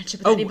end my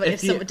friendship with anybody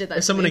if someone did that.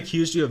 If someone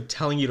accused you of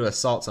telling you to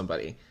assault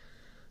somebody.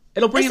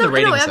 It'll bring in the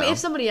ratings, no, I mean, if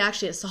somebody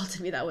actually assaulted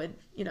me, that would,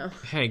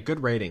 Hey,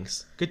 good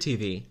ratings. Good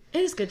TV.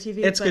 It is good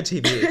TV. It's good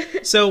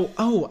TV. So,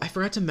 I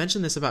forgot to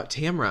mention this about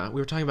Tamra.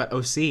 We were talking about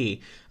OC.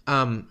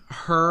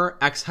 Her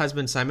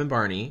ex-husband, Simon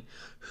Barney,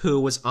 who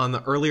was on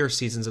the earlier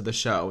seasons of the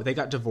show, they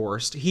got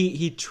divorced.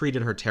 He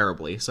treated her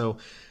terribly. So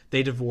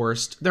they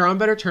divorced. They're on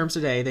better terms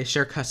today. They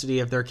share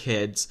custody of their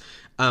kids.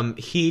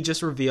 He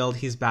just revealed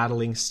he's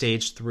battling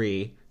stage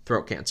 3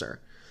 throat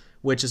cancer,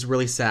 which is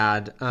really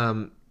sad.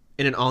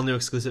 In an all-new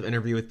exclusive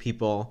interview with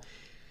People,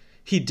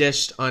 he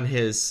dished on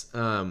his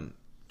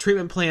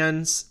treatment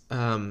plans.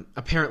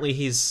 Apparently,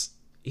 he's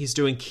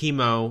doing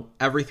chemo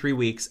every 3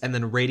 weeks and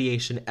then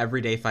radiation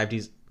every day, 5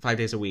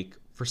 days a week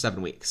for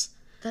 7 weeks.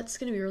 That's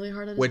going to be really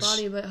hard on his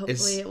body, but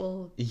hopefully it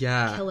will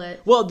kill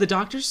it. Well, the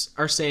doctors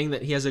are saying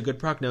that he has a good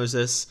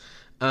prognosis.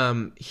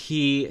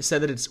 He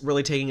said that it's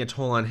really taking a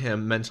toll on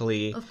him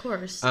mentally. Of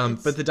course.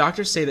 But the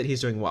doctors say that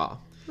he's doing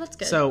well. That's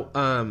good. So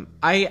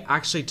I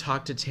actually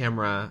talked to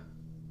Tamra.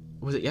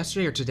 Was it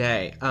yesterday or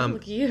today?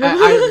 Look at you.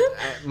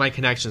 My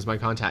connections, my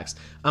contacts.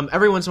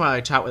 Every once in a while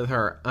I chat with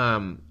her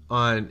on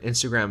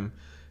Instagram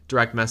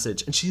direct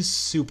message, and she's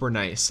super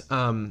nice.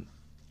 I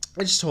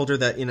just told her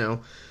that,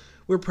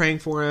 we're praying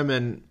for him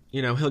and,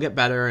 he'll get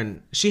better.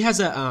 And she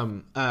has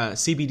a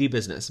CBD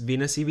business,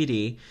 Vena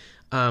CBD,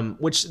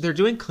 which they're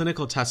doing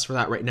clinical tests for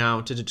that right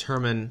now to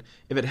determine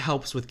if it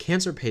helps with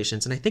cancer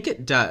patients. And I think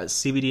it does,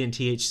 CBD and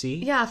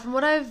THC. Yeah, from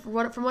what I've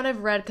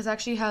read, because I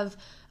actually have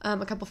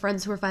a couple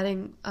friends who are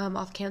fighting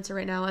off cancer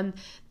right now, and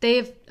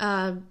they've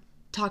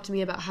talked to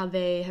me about how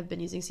they have been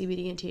using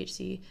CBD and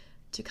THC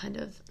to kind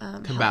of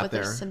help with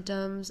their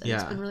symptoms, and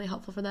it's been really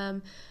helpful for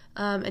them.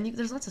 And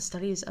there's lots of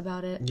studies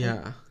about it.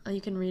 Yeah. You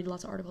can read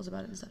lots of articles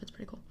about it and stuff. It's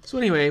pretty cool. So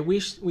anyway,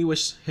 we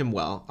wish him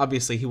well.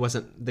 Obviously, he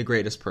wasn't the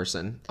greatest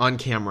person. On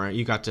camera,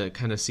 you got to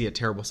kind of see a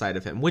terrible side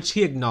of him, which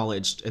he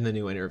acknowledged in the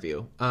new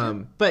interview.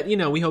 But,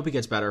 we hope he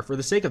gets better for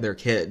the sake of their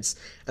kids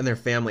and their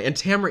family. And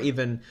Tamra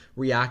even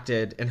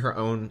reacted in her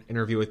own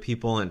interview with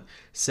People and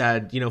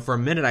said, for a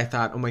minute I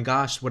thought, oh my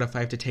gosh, what if I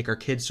have to take our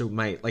kids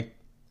to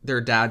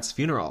their dad's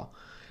funeral?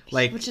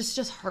 Which is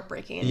just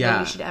heartbreaking, and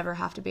nobody should ever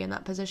have to be in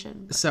that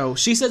position. But. So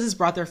she says it's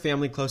brought their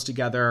family close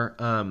together.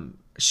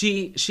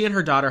 She and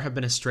her daughter have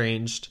been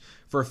estranged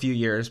for a few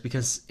years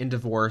because in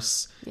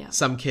divorce,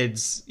 some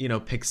kids,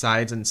 pick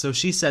sides. And so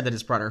she said that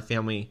it's brought her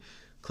family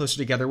closer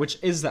together, which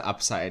is the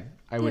upside,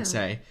 I would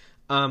say.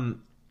 You're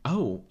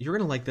going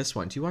to like this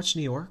one. Do you watch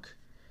New York?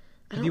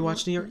 Have you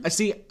watched New York? I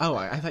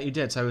thought you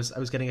did. So I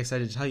was getting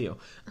excited to tell you.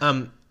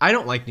 I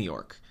don't like New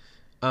York.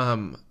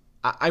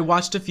 I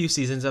watched a few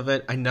seasons of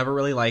it. I never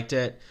really liked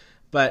it.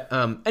 But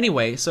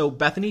anyway, so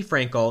Bethany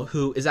Frankel,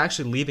 who is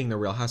actually leaving the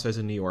Real Housewives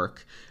of New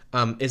York,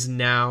 is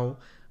now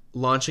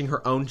launching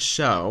her own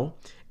show.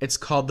 It's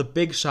called The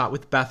Big Shot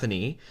with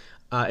Bethany.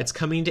 It's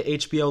coming to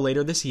HBO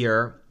later this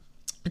year.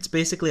 It's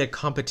basically a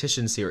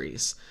competition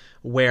series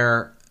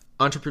where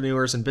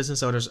entrepreneurs and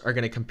business owners are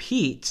going to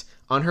compete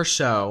on her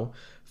show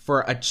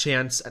for a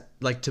chance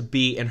to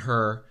be in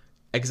her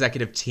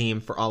executive team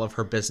for all of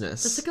her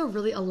business. That's a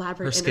really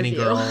elaborate her skinny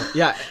interview. Girl.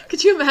 Yeah.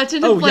 Could you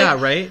imagine if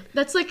right?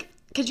 That's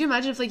could you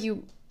imagine if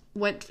you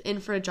went in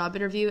for a job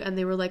interview and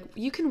they were like,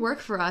 you can work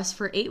for us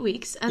for 8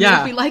 weeks and then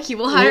if we like you,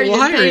 we'll hire you. We'll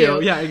hire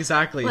you. Yeah,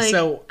 exactly.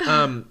 So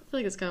I feel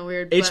like it's kind of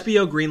weird.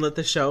 HBO greenlit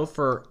the show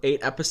for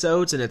 8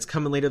 episodes and it's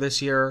coming later this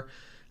year.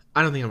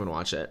 I don't think I'm going to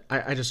watch it.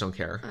 I just don't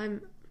care.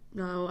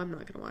 No, I'm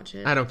not gonna watch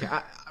it. I don't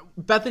care.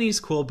 Bethany's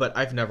cool, but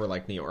I've never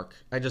liked New York.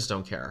 I just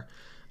don't care.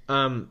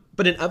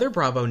 But in other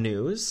Bravo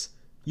news,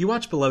 you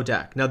watch Below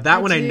Deck. Now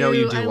that one I know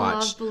you do watch. I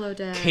love Below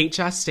Deck. Kate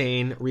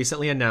Chastain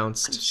recently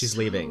announced she's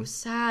leaving.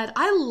 So sad.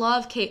 I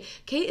love Kate.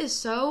 Kate is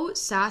so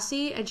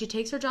sassy and she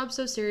takes her job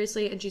so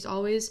seriously and she's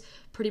always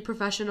pretty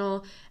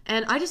professional.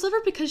 And I just love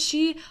her because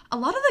a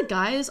lot of the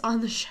guys on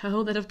the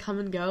show that have come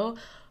and go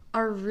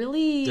are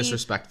really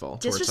disrespectful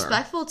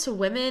to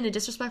women and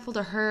disrespectful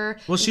to her.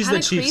 Well, she's the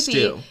chief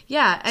stew.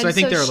 Yeah. And so I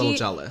think they're a little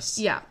jealous.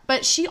 Yeah.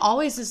 But she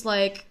always is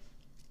like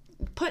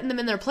putting them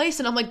in their place,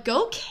 and I'm like,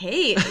 go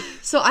Kate.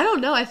 So I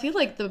don't know. I feel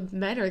like the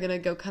men are gonna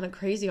go kind of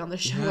crazy on the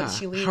show when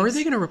she leaves. How are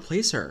they gonna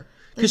replace her?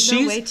 There's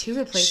no way to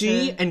replace her.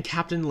 She and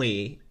Captain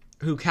Lee,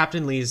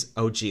 Captain Lee's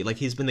OG, like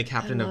he's been the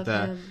captain of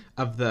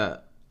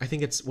the I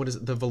think it's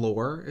the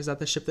Velour, is that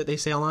the ship that they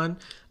sail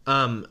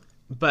on?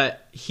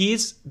 But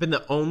he's been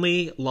the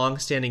only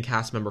long-standing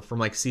cast member from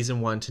like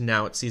season 1 to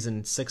now it's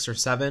season 6 or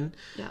 7.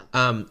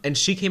 Yeah. And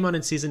she came on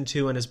in season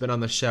 2 and has been on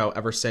the show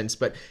ever since.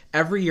 But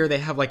every year they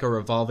have like a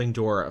revolving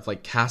door of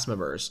like cast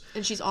members.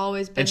 And she's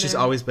always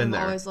been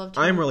there. Always loved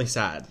her. I'm really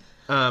sad.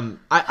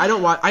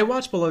 I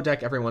watch Below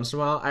Deck every once in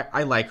a while.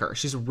 I like her.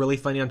 She's really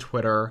funny on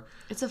Twitter.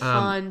 It's a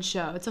fun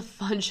show. It's a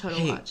fun show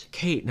to watch.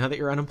 Kate, now that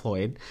you're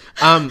unemployed,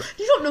 you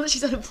don't know that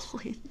she's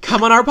unemployed.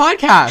 Come on our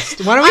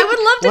podcast. Why don't we? I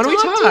would love to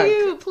talk to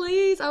you,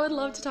 please. I would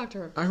love to talk to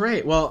her. All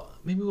right. Well,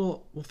 maybe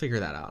we'll figure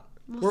that out.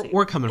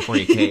 We're coming for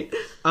you, Kate.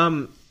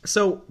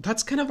 So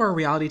that's kind of our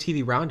reality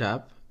TV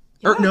roundup.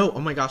 Yeah. Or no, oh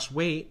my gosh,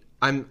 wait.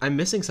 I'm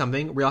missing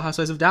something. Real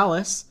Housewives of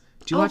Dallas.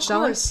 Do you watch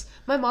Dallas?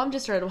 My mom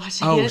just started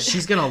watching it. Oh,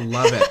 she's gonna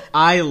love it.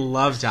 I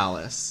love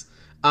Dallas.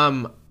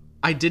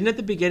 I didn't at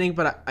the beginning,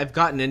 but I've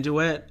gotten into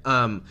it.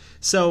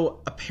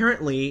 So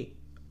apparently,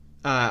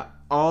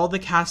 all the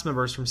cast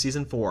members from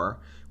season 4,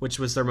 which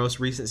was their most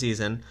recent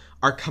season,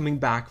 are coming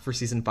back for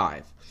season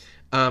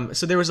 5.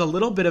 So there was a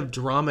little bit of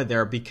drama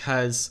there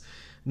because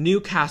new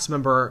cast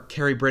member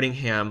Carrie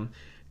Brittingham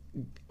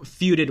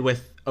feuded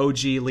with OG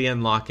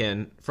Leanne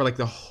Locken for like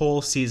the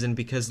whole season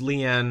because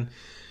Leanne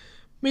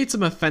made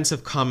some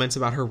offensive comments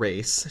about her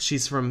race.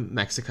 She's from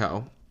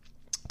Mexico,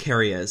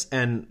 Carrie is,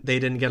 and they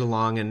didn't get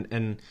along,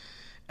 and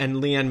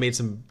Leanne made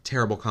some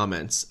terrible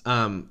comments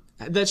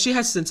that she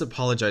has since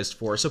apologized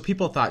for. So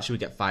people thought she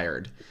would get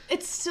fired.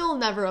 It's still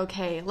never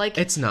okay. Like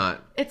it's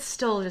not. It's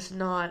still just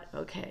not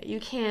okay. You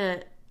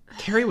can't.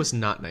 Carrie was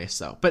not nice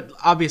though, but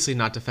obviously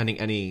not defending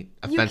any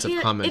offensive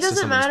comments to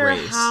someone's race.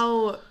 It doesn't matter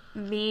how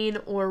mean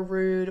or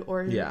rude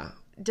or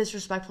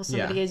disrespectful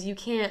somebody is. You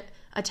can't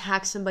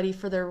attack somebody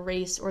for their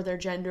race or their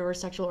gender or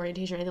sexual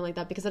orientation or anything like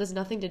that because that has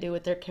nothing to do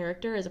with their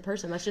character as a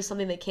person. That's just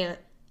something they can't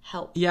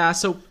help. Yeah,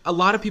 so a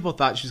lot of people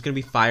thought she was going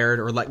to be fired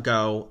or let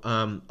go.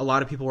 A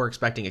lot of people were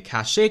expecting a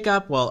cast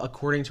shakeup. Well,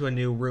 according to a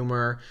new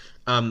rumor,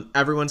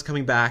 everyone's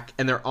coming back,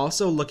 and they're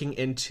also looking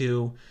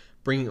into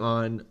bringing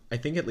on, I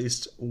think, at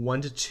least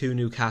 1 to 2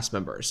 new cast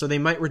members. So they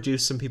might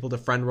reduce some people to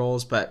friend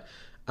roles, but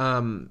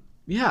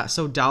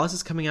so Dallas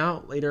is coming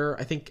out later,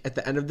 I think at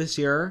the end of this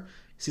year.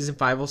 Season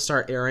 5 will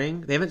start airing.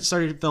 They haven't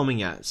started filming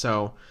yet,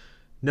 so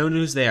no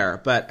news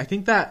there. But I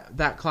think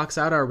that clocks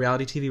out our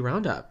reality TV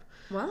roundup.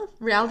 Well,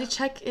 reality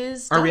check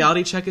is done. Our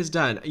reality check is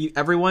done.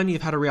 Everyone,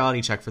 you've had a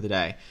reality check for the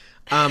day.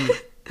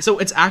 So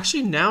it's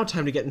actually now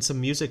time to get in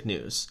some music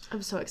news.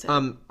 I'm so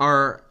excited.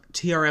 Our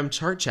TRM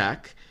chart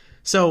check.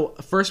 So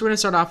first we're going to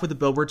start off with the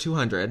Billboard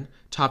 200,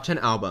 top 10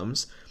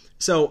 albums.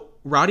 So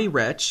Roddy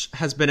Ricch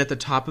has been at the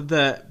top of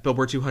the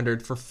Billboard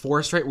 200 for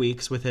 4 straight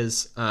weeks with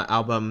his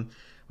album...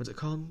 What's it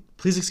called?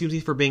 Please excuse me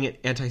for being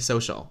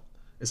antisocial.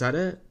 Is that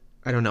it?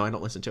 I don't know. I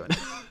don't listen to it.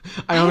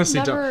 I honestly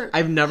don't.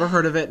 I've never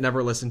heard of it,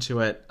 never listened to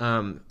it.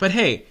 But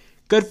hey,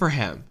 good for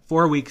him.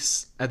 4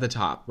 weeks at the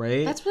top,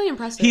 right? That's really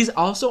impressive. He's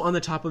also on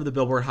the top of the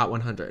Billboard Hot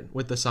 100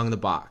 with the song The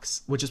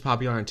Box, which is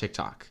popular on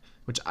TikTok,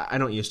 which I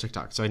don't use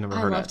TikTok, so I never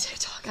heard it. I love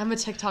TikTok. I'm a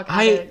TikTok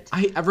addict.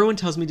 Everyone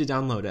tells me to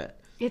download it.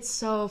 It's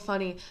so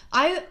funny.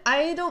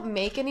 I don't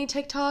make any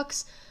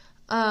TikToks.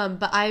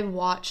 But I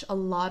watch a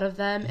lot of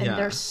them, and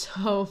they're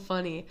so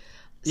funny.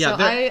 Yeah,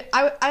 so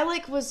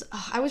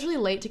I was really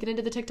late to get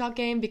into the TikTok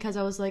game because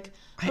I was like,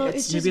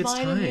 it's just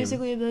Vine and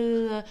Musical.ly, blah,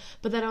 blah, blah.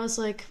 But then I was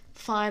like,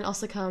 fine, I'll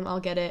succumb, I'll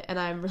get it, and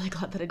I'm really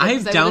glad that I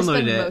did. I've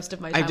downloaded it. Most of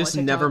my time I've just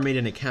never made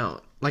an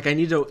account. Like I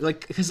need to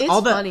because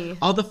all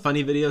the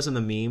funny videos and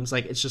the memes,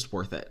 like it's just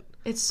worth it.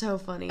 It's so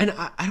funny, and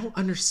I don't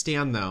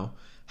understand though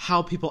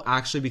how people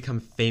actually become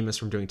famous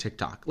from doing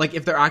TikTok. Like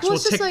if they're actual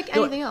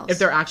anything else. If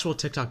they're actual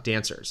TikTok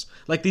dancers.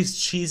 Like these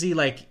cheesy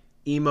like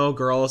emo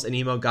girls and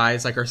emo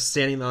guys like are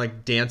standing there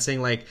like dancing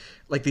like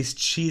these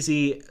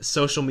cheesy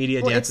social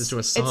media dances to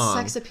a song.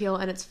 It's sex appeal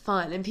and it's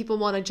fun and people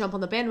want to jump on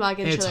the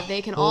bandwagon so that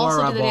they can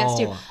also do the dance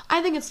too.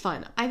 I think it's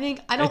fun.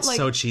 It's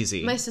so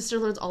cheesy. My sister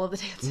learns all of the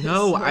dances.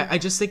 No, so. I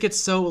just think it's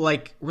so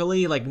like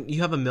really like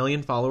you have 1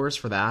 million followers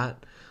for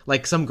that.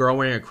 Like some girl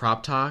wearing a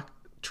crop top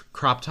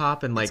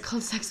and like it's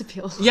called sex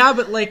appeal. Yeah,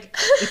 but like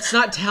it's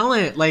not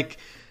talent. Like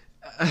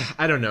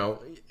I don't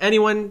know.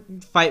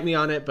 anyone fight me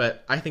on it,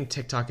 but I think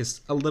TikTok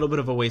is a little bit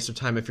of a waste of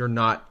time if you're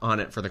not on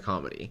it for the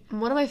comedy.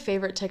 One of my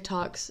favorite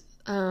TikToks,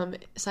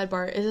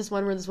 sidebar, is this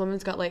one where this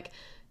woman's got like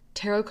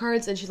tarot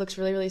cards and she looks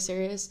really, really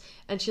serious,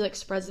 and she like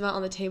spreads them out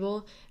on the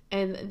table,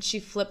 and she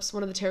flips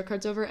one of the tarot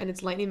cards over and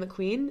it's Lightning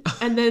McQueen,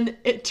 and then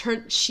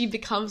she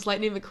becomes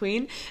Lightning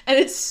McQueen, and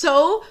it's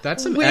so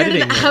That's some weird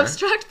editing and there.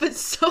 abstract but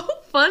so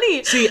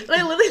funny. See, and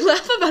I literally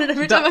laugh about it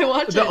every time I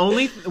watch it. The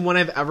only one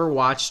I've ever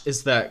watched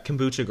is the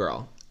Kombucha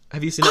Girl.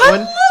 Have you seen that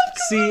one?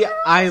 See,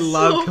 I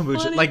love so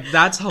kombucha. funny. Like,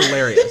 that's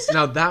hilarious.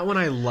 Now, that one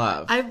I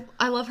love.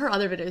 I love her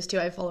other videos too.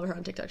 I follow her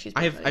on TikTok. She's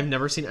pretty funny. I've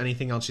never seen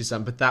anything else she's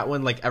done, but that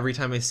one, like, every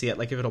time I see it,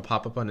 like, if it'll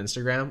pop up on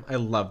Instagram, I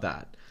love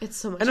that. It's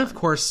so much And fun. of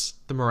course,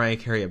 the Mariah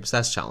Carey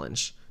Obsessed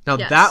Challenge. Now,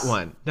 Yes.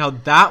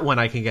 that one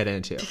I can get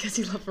into. Because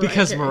you love Mariah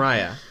Because Carey.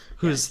 Mariah,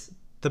 who's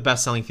the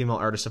best-selling female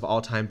artist of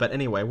all time. But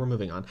anyway, we're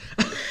moving on.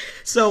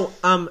 So,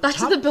 back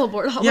to the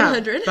Billboard Hot yeah,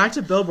 100. back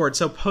to Billboard.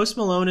 So Post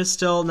Malone is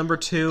still number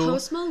 2.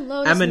 Post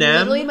Malone Eminem. is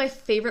literally my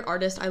favorite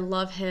artist. I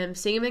love him.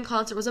 Seeing him in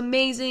concert was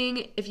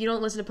amazing. If you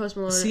don't listen to Post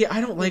Malone... See,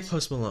 I don't like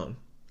Post Malone.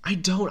 I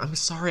don't. I'm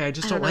sorry. I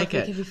just don't know like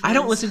if we it. can be I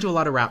don't friends. listen to a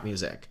lot of rap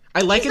music. I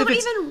like He's it if not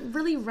it's... even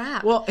really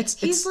rap. Well,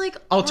 he's it's like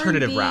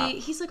alternative R&B. rap.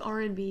 He's like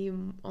R&B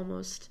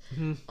almost.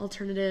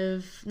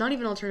 Alternative. Not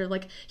even alternative.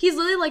 Like, he's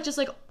literally like just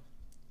like...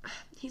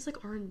 He's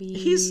like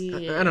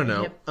R&B. I don't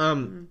know.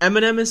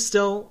 Eminem is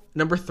still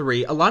number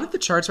 3. A lot of the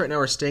charts right now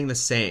are staying the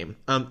same.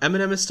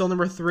 Eminem is still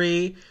number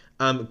 3.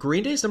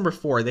 Green Day's number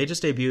 4. They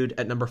just debuted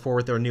at number 4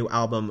 with their new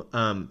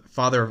album,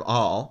 Father of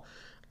All.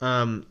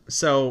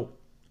 So,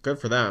 good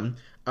for them.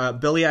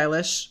 Billie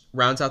Eilish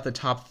rounds out the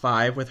top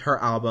 5 with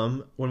her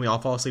album, When We All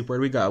Fall Asleep, Where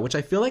Do We Go? Which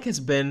I feel like has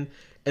been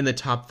in the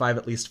top 5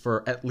 at least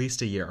for at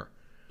least a year.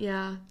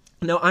 Yeah.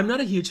 No, I'm not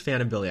a huge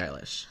fan of Billie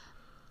Eilish.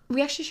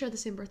 We actually share the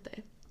same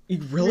birthday.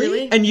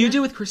 Really? And you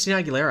do with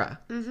Christina Aguilera.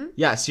 Mm-hmm.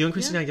 Yes, you and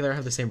Christina Aguilera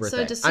have the same birthday.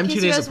 So just I'm in 2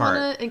 case you days guys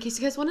apart. in case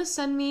you guys want to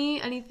send me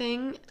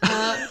anything,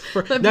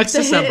 For my next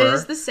birthday December.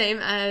 is the same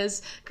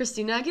as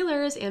Christina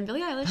Aguilera's and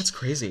Billie Eilish. That's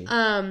crazy.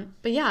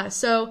 But yeah,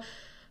 so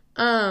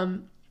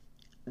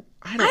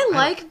I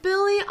like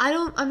Billie.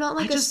 I'm not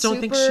like I just don't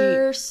think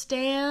super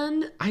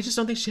stan. I just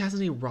don't think she has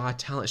any raw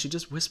talent. She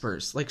just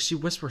whispers. Like, she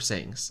whisper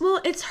sings.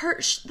 Well, it's her.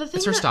 The thing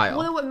It's her style.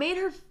 Well, what made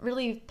her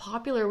really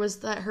popular was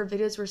that her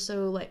videos were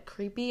so like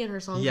creepy and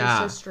her songs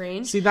Yeah. were so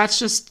strange. See, that's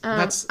just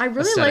that's I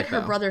really aesthetic, like her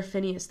though. brother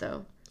Phineas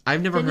though.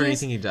 I've never heard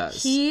Phineas, anything he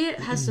does. He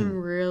has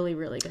some really,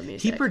 really good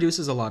music. He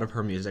produces a lot of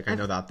her music. I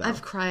know that, though.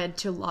 I've cried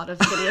to a lot of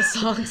Phineas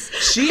songs.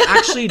 She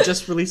actually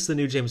just released the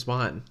new James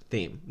Bond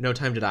theme, No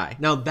Time to Die.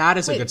 Now, that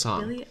is a good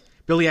song.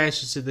 Billie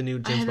Eilish just did the new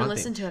James Bond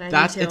listened theme. to it.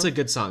 I need to. It's a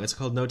good song. It's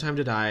called No Time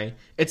to Die.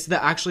 It's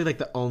actually like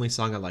the only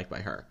song I like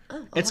by her. Oh,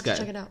 I'll it's have good.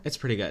 to check it out. It's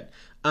pretty good.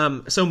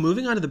 So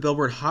moving on to the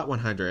Billboard Hot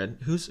 100.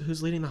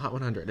 Who's leading the Hot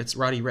 100? It's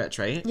Roddy Ricch,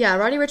 right? Yeah,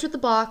 Roddy Ricch with The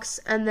Box,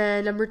 and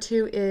then number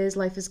 2 is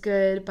Life Is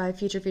Good by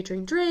Future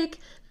featuring Drake.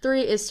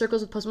 3 is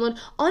Circles with Post Malone.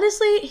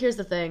 Honestly, here's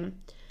the thing.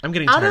 I'm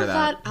getting Out tired of of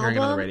that that hearing it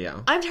on the album,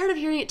 radio. I'm tired of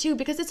hearing it too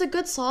because it's a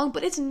good song,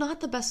 but it's not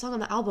the best song on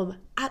the album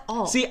at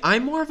all. See,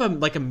 I'm more of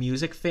a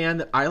music fan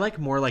that I like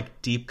more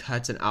like deep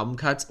cuts and album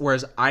cuts,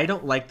 whereas I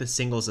don't like the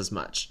singles as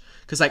much.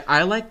 Because like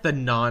I like the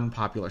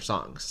non-popular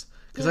songs.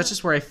 Because that's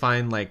just where I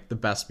find like the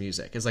best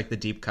music is like the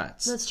deep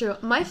cuts. That's true.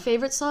 My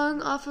favorite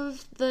song off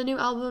of the new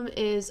album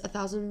is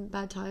 1,000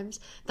 Bad Times.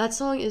 That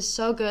song is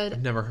so good.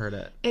 I've never heard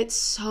it.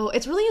 It's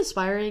really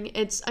inspiring.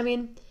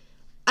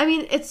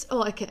 Maybe it's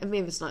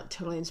not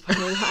totally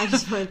inspiring.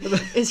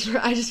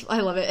 I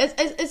love it.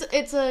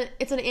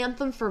 It's an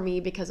anthem for me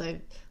because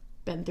I've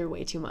been through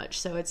way too much.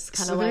 So it's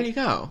kind of there like you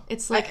go.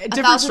 It's like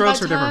different strokes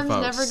for times,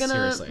 different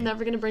folks.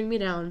 never gonna bring me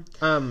down.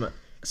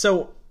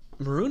 So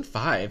Maroon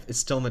 5 is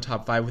still in the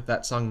top 5 with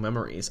that song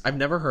Memories. I've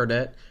never heard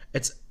it.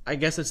 I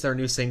guess it's their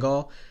new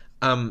single.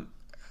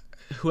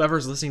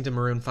 Whoever's listening to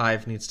Maroon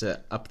 5 needs to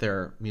up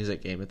their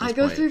music game at this point.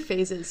 I go through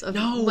phases of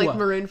like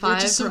Maroon 5. They're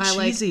just so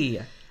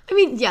cheesy.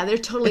 They're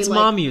totally It's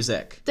mom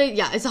music.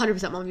 It's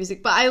 100% mom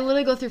music. But I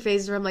literally go through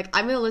phases where I'm like,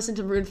 I'm going to listen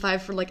to Maroon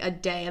 5 for like a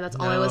day, and that's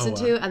all I listen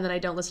to, and then I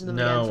don't listen to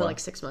them again for like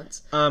 6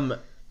 months. Dua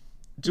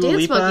Dance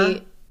Lipa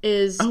Monkey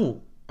is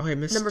I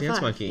missed number Dance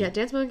 5. Monkey. Yeah,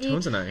 Dance Monkey.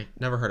 Tones and I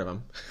never heard of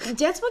him.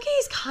 Dance Monkey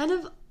is kind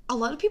of a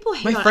lot of people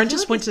hate. My friend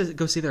just went to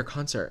go see their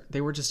concert.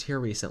 They were just here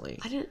recently.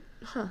 I didn't.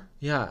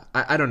 Yeah,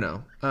 I don't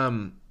know.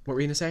 What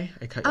were you gonna say?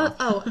 I cut you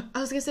off. I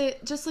was gonna say,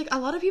 just like a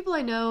lot of people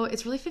I know,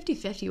 it's really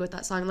 50-50 with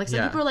that song. Like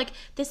some people are like,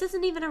 this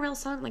isn't even a real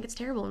song, like it's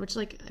terrible. Which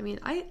like,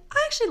 I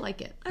actually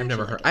like it. I've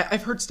never heard.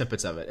 I've heard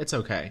snippets of it. It's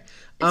okay.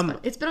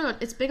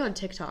 It's big on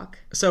TikTok.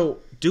 So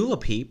Dua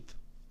Lipa.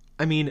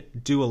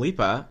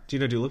 Do you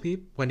know Dua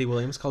Lipa? Wendy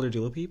Williams called her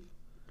Dua Lipa.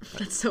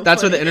 That's funny.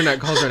 what the internet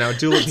calls her now,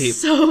 Dua Lipa.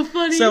 So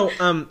funny.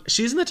 So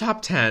she's in the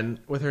top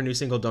 10 with her new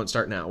single "Don't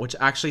Start Now," which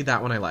actually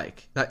that one I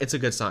like. It's a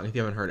good song if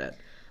you haven't heard it.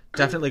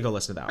 Definitely go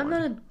listen to that one.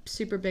 I'm not a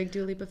super big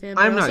Dua Lipa fan,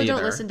 but I also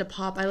don't listen to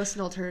pop. I listen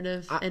to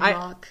alternative and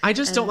rock. I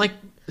just don't like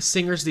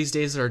singers these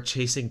days that are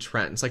chasing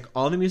trends. Like,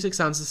 all the music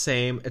sounds the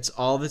same. It's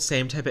all the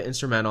same type of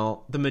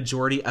instrumental. The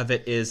majority of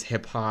it is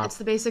hip hop. It's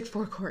the basic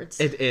 4 chords.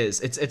 It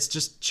is. It's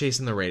just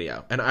chasing the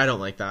radio, and I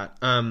don't like that.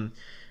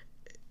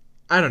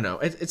 I don't know.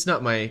 It's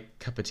not my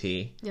cup of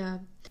tea. Yeah.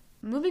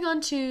 Moving on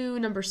to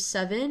number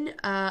 7,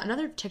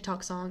 another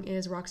TikTok song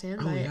is Roxanne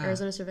by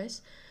Arizona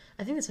Cervez.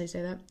 I think that's how you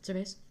say that,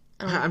 Cervez.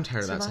 I'm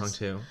tired of that song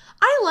too.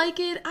 I like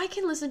it. I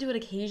can listen to it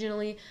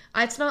occasionally.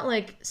 It's not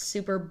like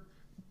super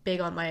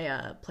big on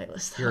my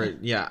playlist. I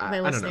don't know.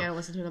 I don't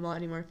listen to them a lot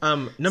anymore.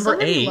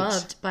 Number 8. You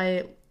Loved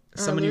by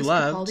Someone Louis You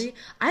Loved. Capaldi.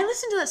 I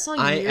listened to that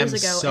song years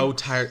ago. So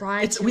tired.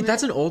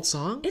 That's an old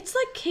song? It's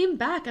like came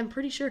back, I'm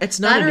pretty sure. It's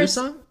not a new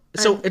song?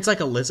 So it's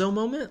like a Lizzo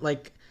moment?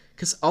 Like,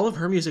 because all of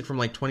her music from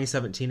like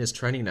 2017 is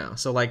trending now.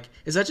 So like,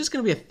 is that just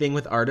going to be a thing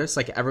with artists?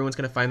 Like, everyone's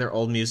going to find their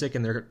old music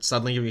and they're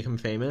suddenly going to become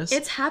famous?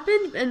 It's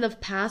happened in the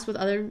past with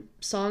other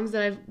songs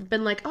that I've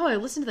been like, oh, I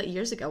listened to that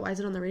years ago. Why is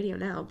it on the radio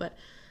now? But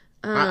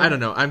I don't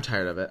know. I'm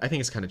tired of it. I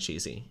think it's kind of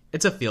cheesy.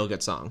 It's a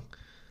feel-good song.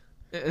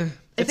 If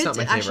it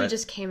actually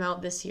just came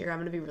out this year, I'm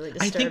going to be really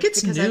disturbed. I think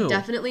it's because new. I've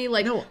definitely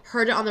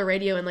heard it on the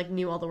radio and like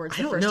knew all the words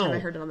the first time I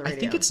heard it on the radio. I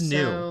think it's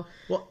new.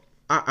 Well,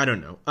 I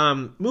don't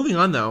know. Moving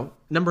on though,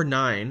 number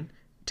 9,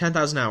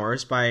 10,000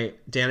 Hours by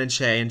Dan and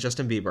Shay and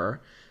Justin Bieber.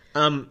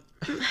 I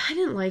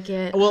didn't like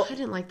it. Well, I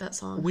didn't like that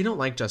song. We don't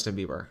like Justin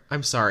Bieber.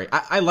 I'm sorry.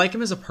 I like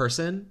him as a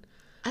person.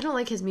 I don't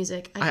like his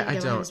music. I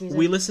don't. His music.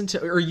 We listened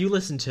to, or you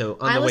listened to, on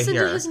the way here. I listened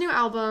to his new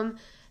album,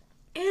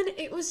 and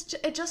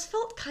it just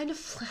felt kind of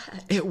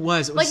flat. It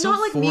was like so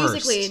not like forced.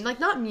 musically, like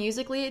not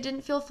musically. It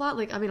didn't feel flat.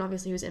 Like, I mean,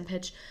 obviously he was in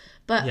pitch,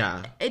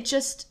 but it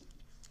just.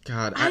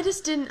 God, I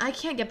just didn't. I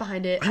can't get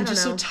behind it. I'm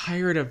just so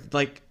tired of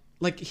like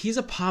he's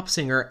a pop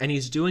singer and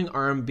he's doing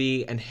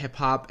R&B and hip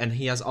hop and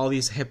he has all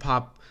these hip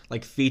hop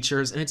like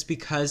features, and it's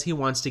because he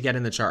wants to get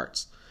in the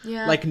charts.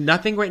 Yeah. Like,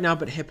 nothing right now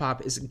but hip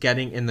hop is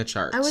getting in the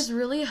charts. I was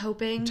really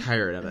hoping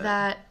tired of it.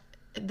 That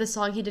the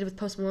song he did with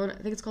Post Malone, I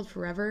think it's called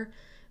Forever,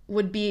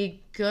 would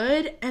be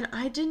good, and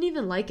I didn't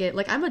even like it.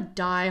 Like, I'm a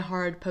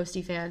die-hard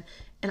Posty fan,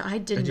 and I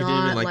did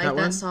not like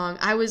that song.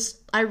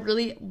 I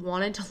really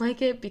wanted to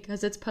like it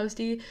because it's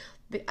Posty.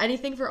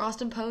 Anything for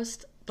Austin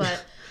Post,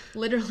 but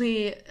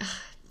literally,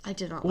 I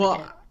did not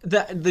like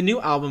it. The new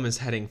album is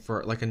heading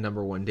for like a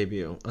number 1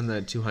 debut on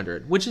the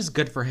 200, which is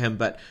good for him,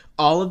 but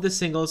all of the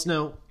singles,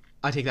 no,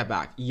 I take that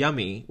back.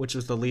 Yummy, which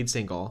was the lead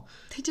single.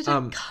 They did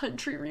a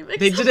country remix.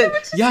 They did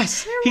it.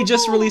 Yes, terrible. He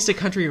just released a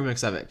country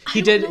remix of it.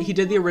 He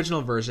did the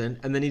original version,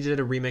 and then he did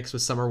a remix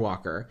with Summer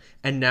Walker,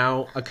 and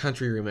now a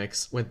country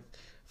remix with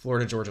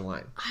Florida Georgia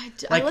Line.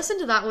 I listened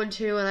to that one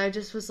too, and I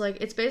just was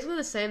like, it's basically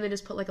the same. They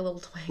just put like a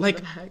little twang in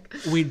the back.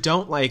 We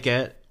don't like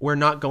it. We're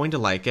not going to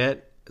like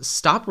it.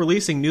 Stop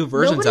releasing new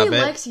versions of it.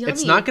 Likes Yummy.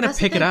 It's not going to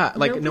pick it up.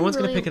 Like, no one's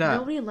going to pick it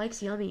up. Nobody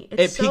likes Yummy.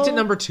 It peaked at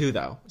number 2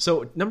 though.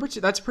 So number 2,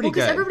 that's pretty good.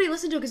 Because everybody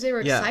listened to it because they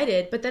were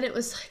excited, but then it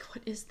was like,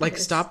 what is this? Like,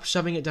 stop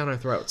shoving it down our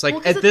throats.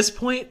 Like, at this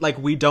point, like,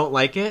 we don't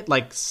like it.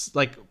 Like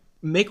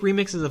make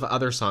remixes of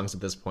other songs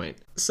at this point.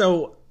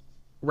 So,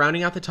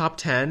 rounding out the top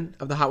 10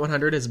 of the Hot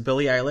 100 is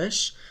Billie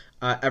Eilish,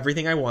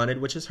 Everything I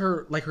Wanted, which is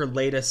her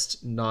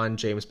latest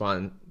non-James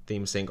Bond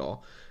theme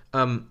single.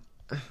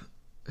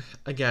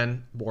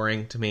 Again,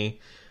 boring to me.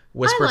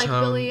 Whisper I like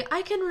tone. Billie.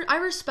 I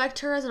respect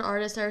her as an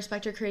artist. I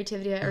respect her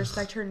creativity. I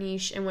respect her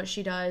niche and what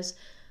she does.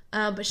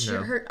 But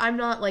I'm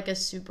not like a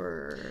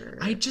super.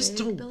 I just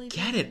don't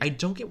get it. I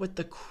don't get what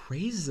the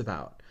craze is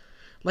about.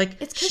 Like,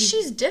 it's because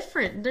she's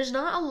different. There's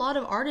not a lot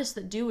of artists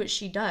that do what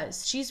she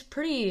does. She's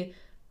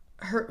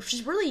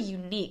really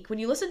unique. When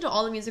you listen to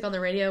all the music on the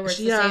radio, where it's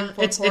the same 4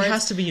 chords, it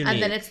has to be unique.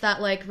 And then it's that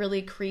like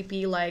really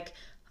creepy like.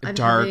 I'm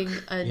dark.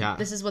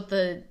 This is what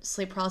the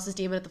sleep paralysis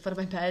demon at the foot of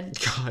my bed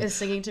is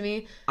singing to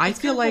me. I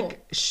feel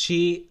like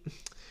she's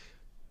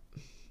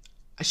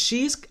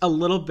a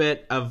little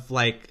bit of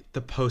like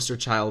the poster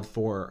child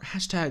for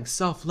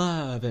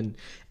 #self-love, and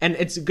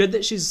it's good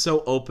that she's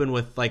so open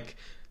with like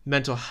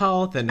mental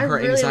health and her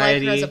anxiety. I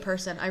really like her as a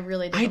person. I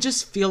really do. I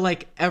just feel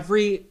like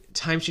every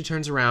time she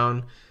turns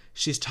around,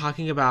 she's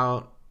talking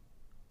about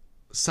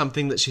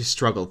something that she's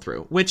struggled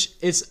through, which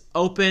is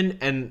open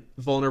and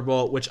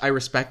vulnerable, which I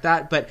respect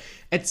that. But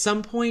at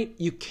some point,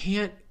 you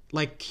can't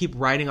like keep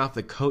riding off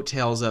the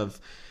coattails of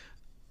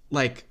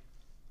like,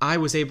 I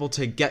was able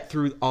to get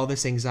through all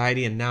this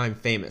anxiety and now I'm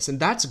famous. And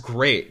that's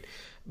great.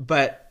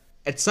 But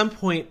at some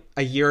point,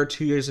 a year or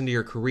 2 years into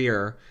your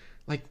career,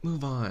 like,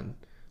 move on.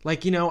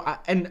 Like, you know,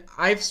 and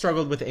I've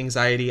struggled with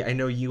anxiety. I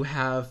know you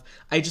have.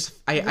 I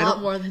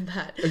don't, more than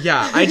that.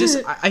 Yeah,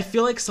 I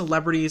feel like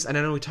celebrities, and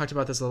I know we talked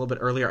about this a little bit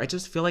earlier. I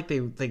just feel like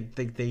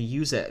they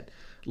use it,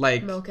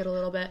 like milk it a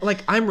little bit.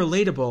 Like, I'm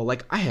relatable.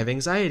 Like, I have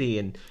anxiety,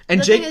 and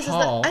Jake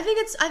Paul. I think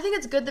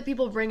it's good that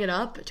people bring it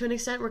up to an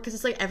extent, because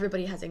it's like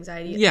everybody has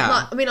anxiety. Yeah,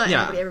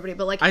 not everybody,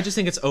 but like I just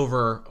think it's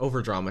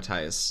over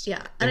dramatized.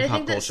 Yeah, and I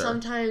think that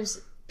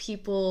sometimes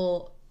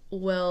people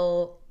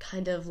will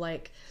kind of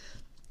like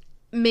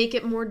make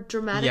it more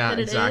dramatic than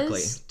it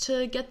is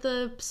to get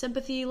the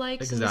sympathy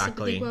likes and the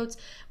sympathy quotes.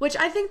 Which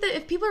I think that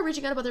if people are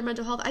reaching out about their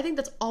mental health, I think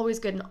that's always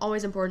good and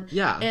always important.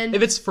 Yeah, and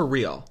if it's for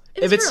real.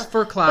 If it's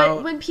for clout.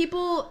 But when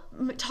people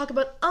talk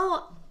about,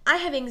 I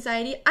have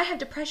anxiety, I have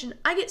depression,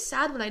 I get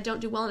sad when I don't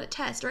do well on a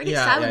test, or I get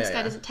sad when this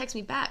guy doesn't text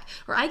me back,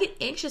 or I get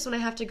anxious when I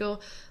have to go,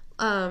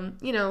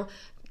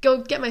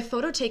 go get my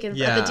photo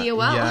taken at the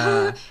DOL.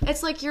 Yeah.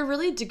 It's like you're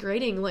really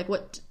degrading like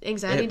what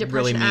anxiety and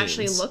depression really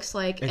actually looks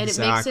like. And it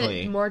makes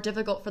it more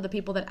difficult for the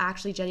people that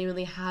actually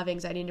genuinely have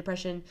anxiety and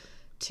depression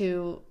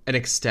to an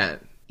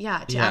extent.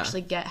 Yeah, to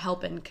actually get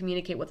help and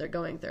communicate what they're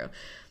going through.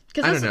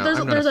 Because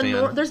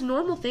there's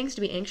normal things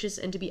to be anxious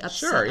and to be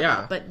upset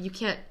about, but you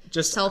can't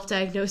just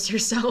self-diagnose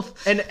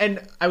yourself. And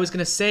I was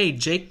gonna say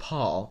Jake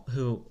Paul,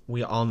 who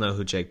we all know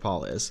who Jake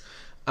Paul is,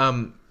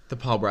 the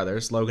Paul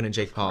brothers, Logan and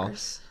Jake Paul.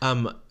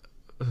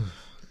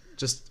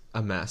 Just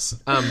a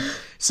mess.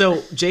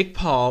 So Jake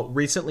Paul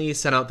recently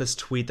sent out this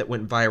tweet that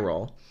went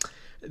viral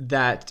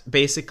that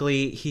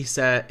basically he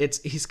said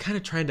he's kind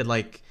of trying to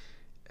like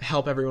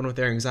help everyone with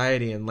their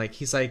anxiety, and like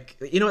he's like,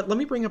 you know what, let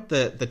me bring up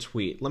the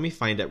tweet. Let me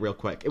find it real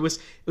quick. It was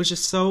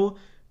just so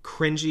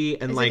cringy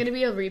and Is like... it going to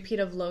be a repeat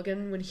of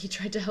Logan when he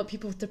tried to help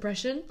people with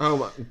depression? Oh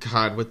my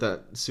God, with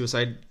the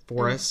suicide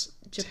forest.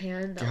 In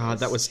Japan.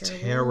 That was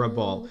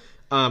terrible.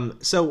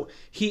 So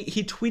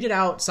he tweeted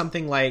out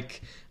something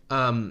like,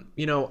 I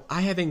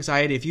have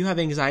anxiety. If you have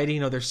anxiety,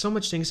 there's so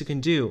much things you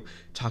can do.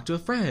 Talk to a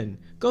friend.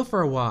 Go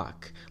for a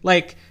walk.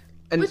 Like...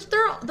 Which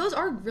those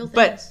are real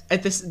things.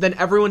 But then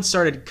everyone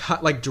started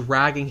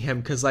dragging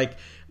him because like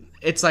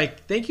it's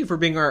like, thank you for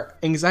being our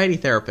anxiety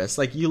therapist.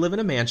 Like, you live in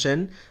a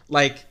mansion,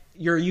 like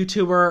you're a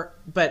YouTuber,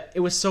 but it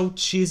was so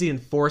cheesy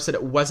and forced that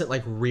it wasn't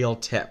like real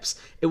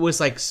tips. It was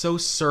like so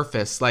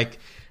surface. Like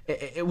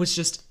it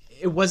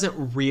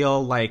wasn't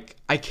real. Like,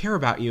 I care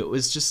about you. It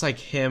was just like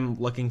him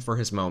looking for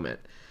his moment.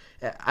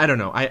 I don't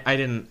know. I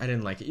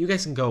didn't like it. You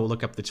guys can go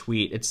look up the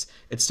tweet. It's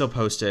still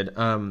posted.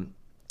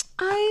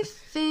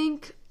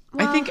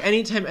 I think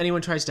anytime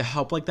anyone tries to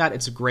help like that,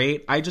 it's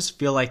great. I just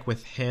feel like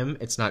with him,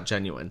 it's not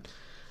genuine.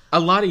 A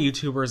lot of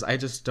YouTubers, I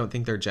just don't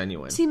think they're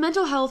genuine. See,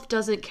 mental health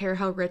doesn't care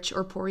how rich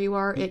or poor you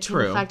are. It can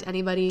affect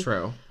anybody.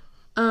 True.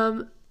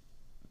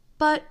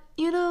 But,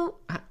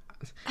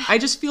 I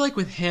just feel like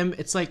with him,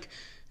 it's like,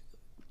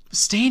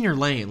 stay in your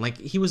lane. Like,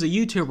 he was a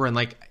YouTuber, and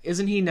like,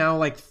 isn't he now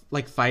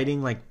like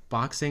fighting, like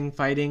boxing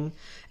fighting?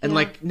 And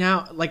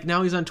now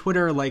he's on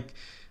Twitter, like,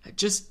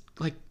 just...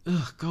 like,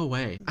 ugh, go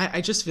away.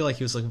 I just feel like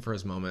he was looking for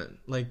his moment.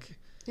 Like,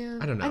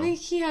 I don't know. I think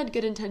he had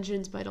good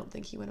intentions, but I don't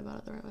think he went about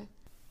it the right way.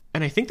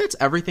 And I think that's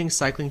everything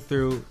cycling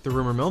through the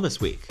rumor mill this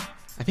week.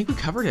 I think we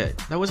covered it.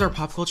 That was our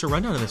pop culture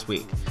rundown of this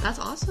week. That's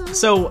awesome.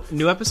 So,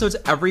 new episodes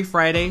every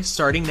Friday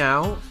starting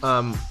now.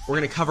 We're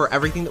going to cover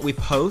everything that we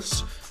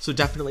post. So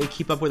definitely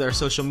keep up with our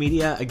social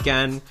media.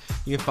 Again,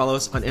 you can follow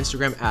us on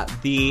Instagram at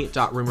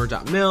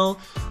the.rumor.mill.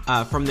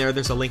 From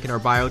there's a link in our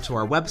bio to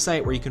our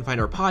website where you can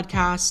find our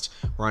podcast.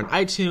 We're on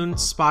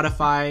iTunes,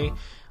 Spotify.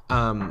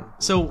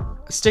 So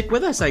stick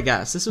with us, I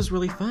guess. This was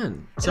really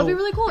fun. It'll be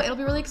really cool. It'll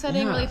be really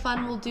exciting, really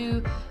fun. We'll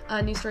do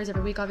news stories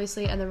every week,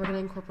 obviously, and then we're going to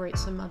incorporate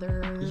some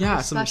other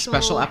some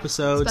special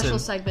episodes. Special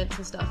segments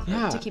and stuff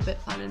to keep it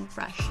fun and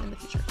fresh in the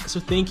future. So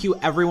thank you,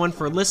 everyone,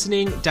 for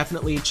listening.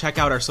 Definitely check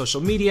out our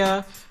social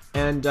media.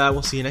 And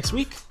we'll see you next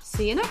week.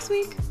 See you next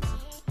week.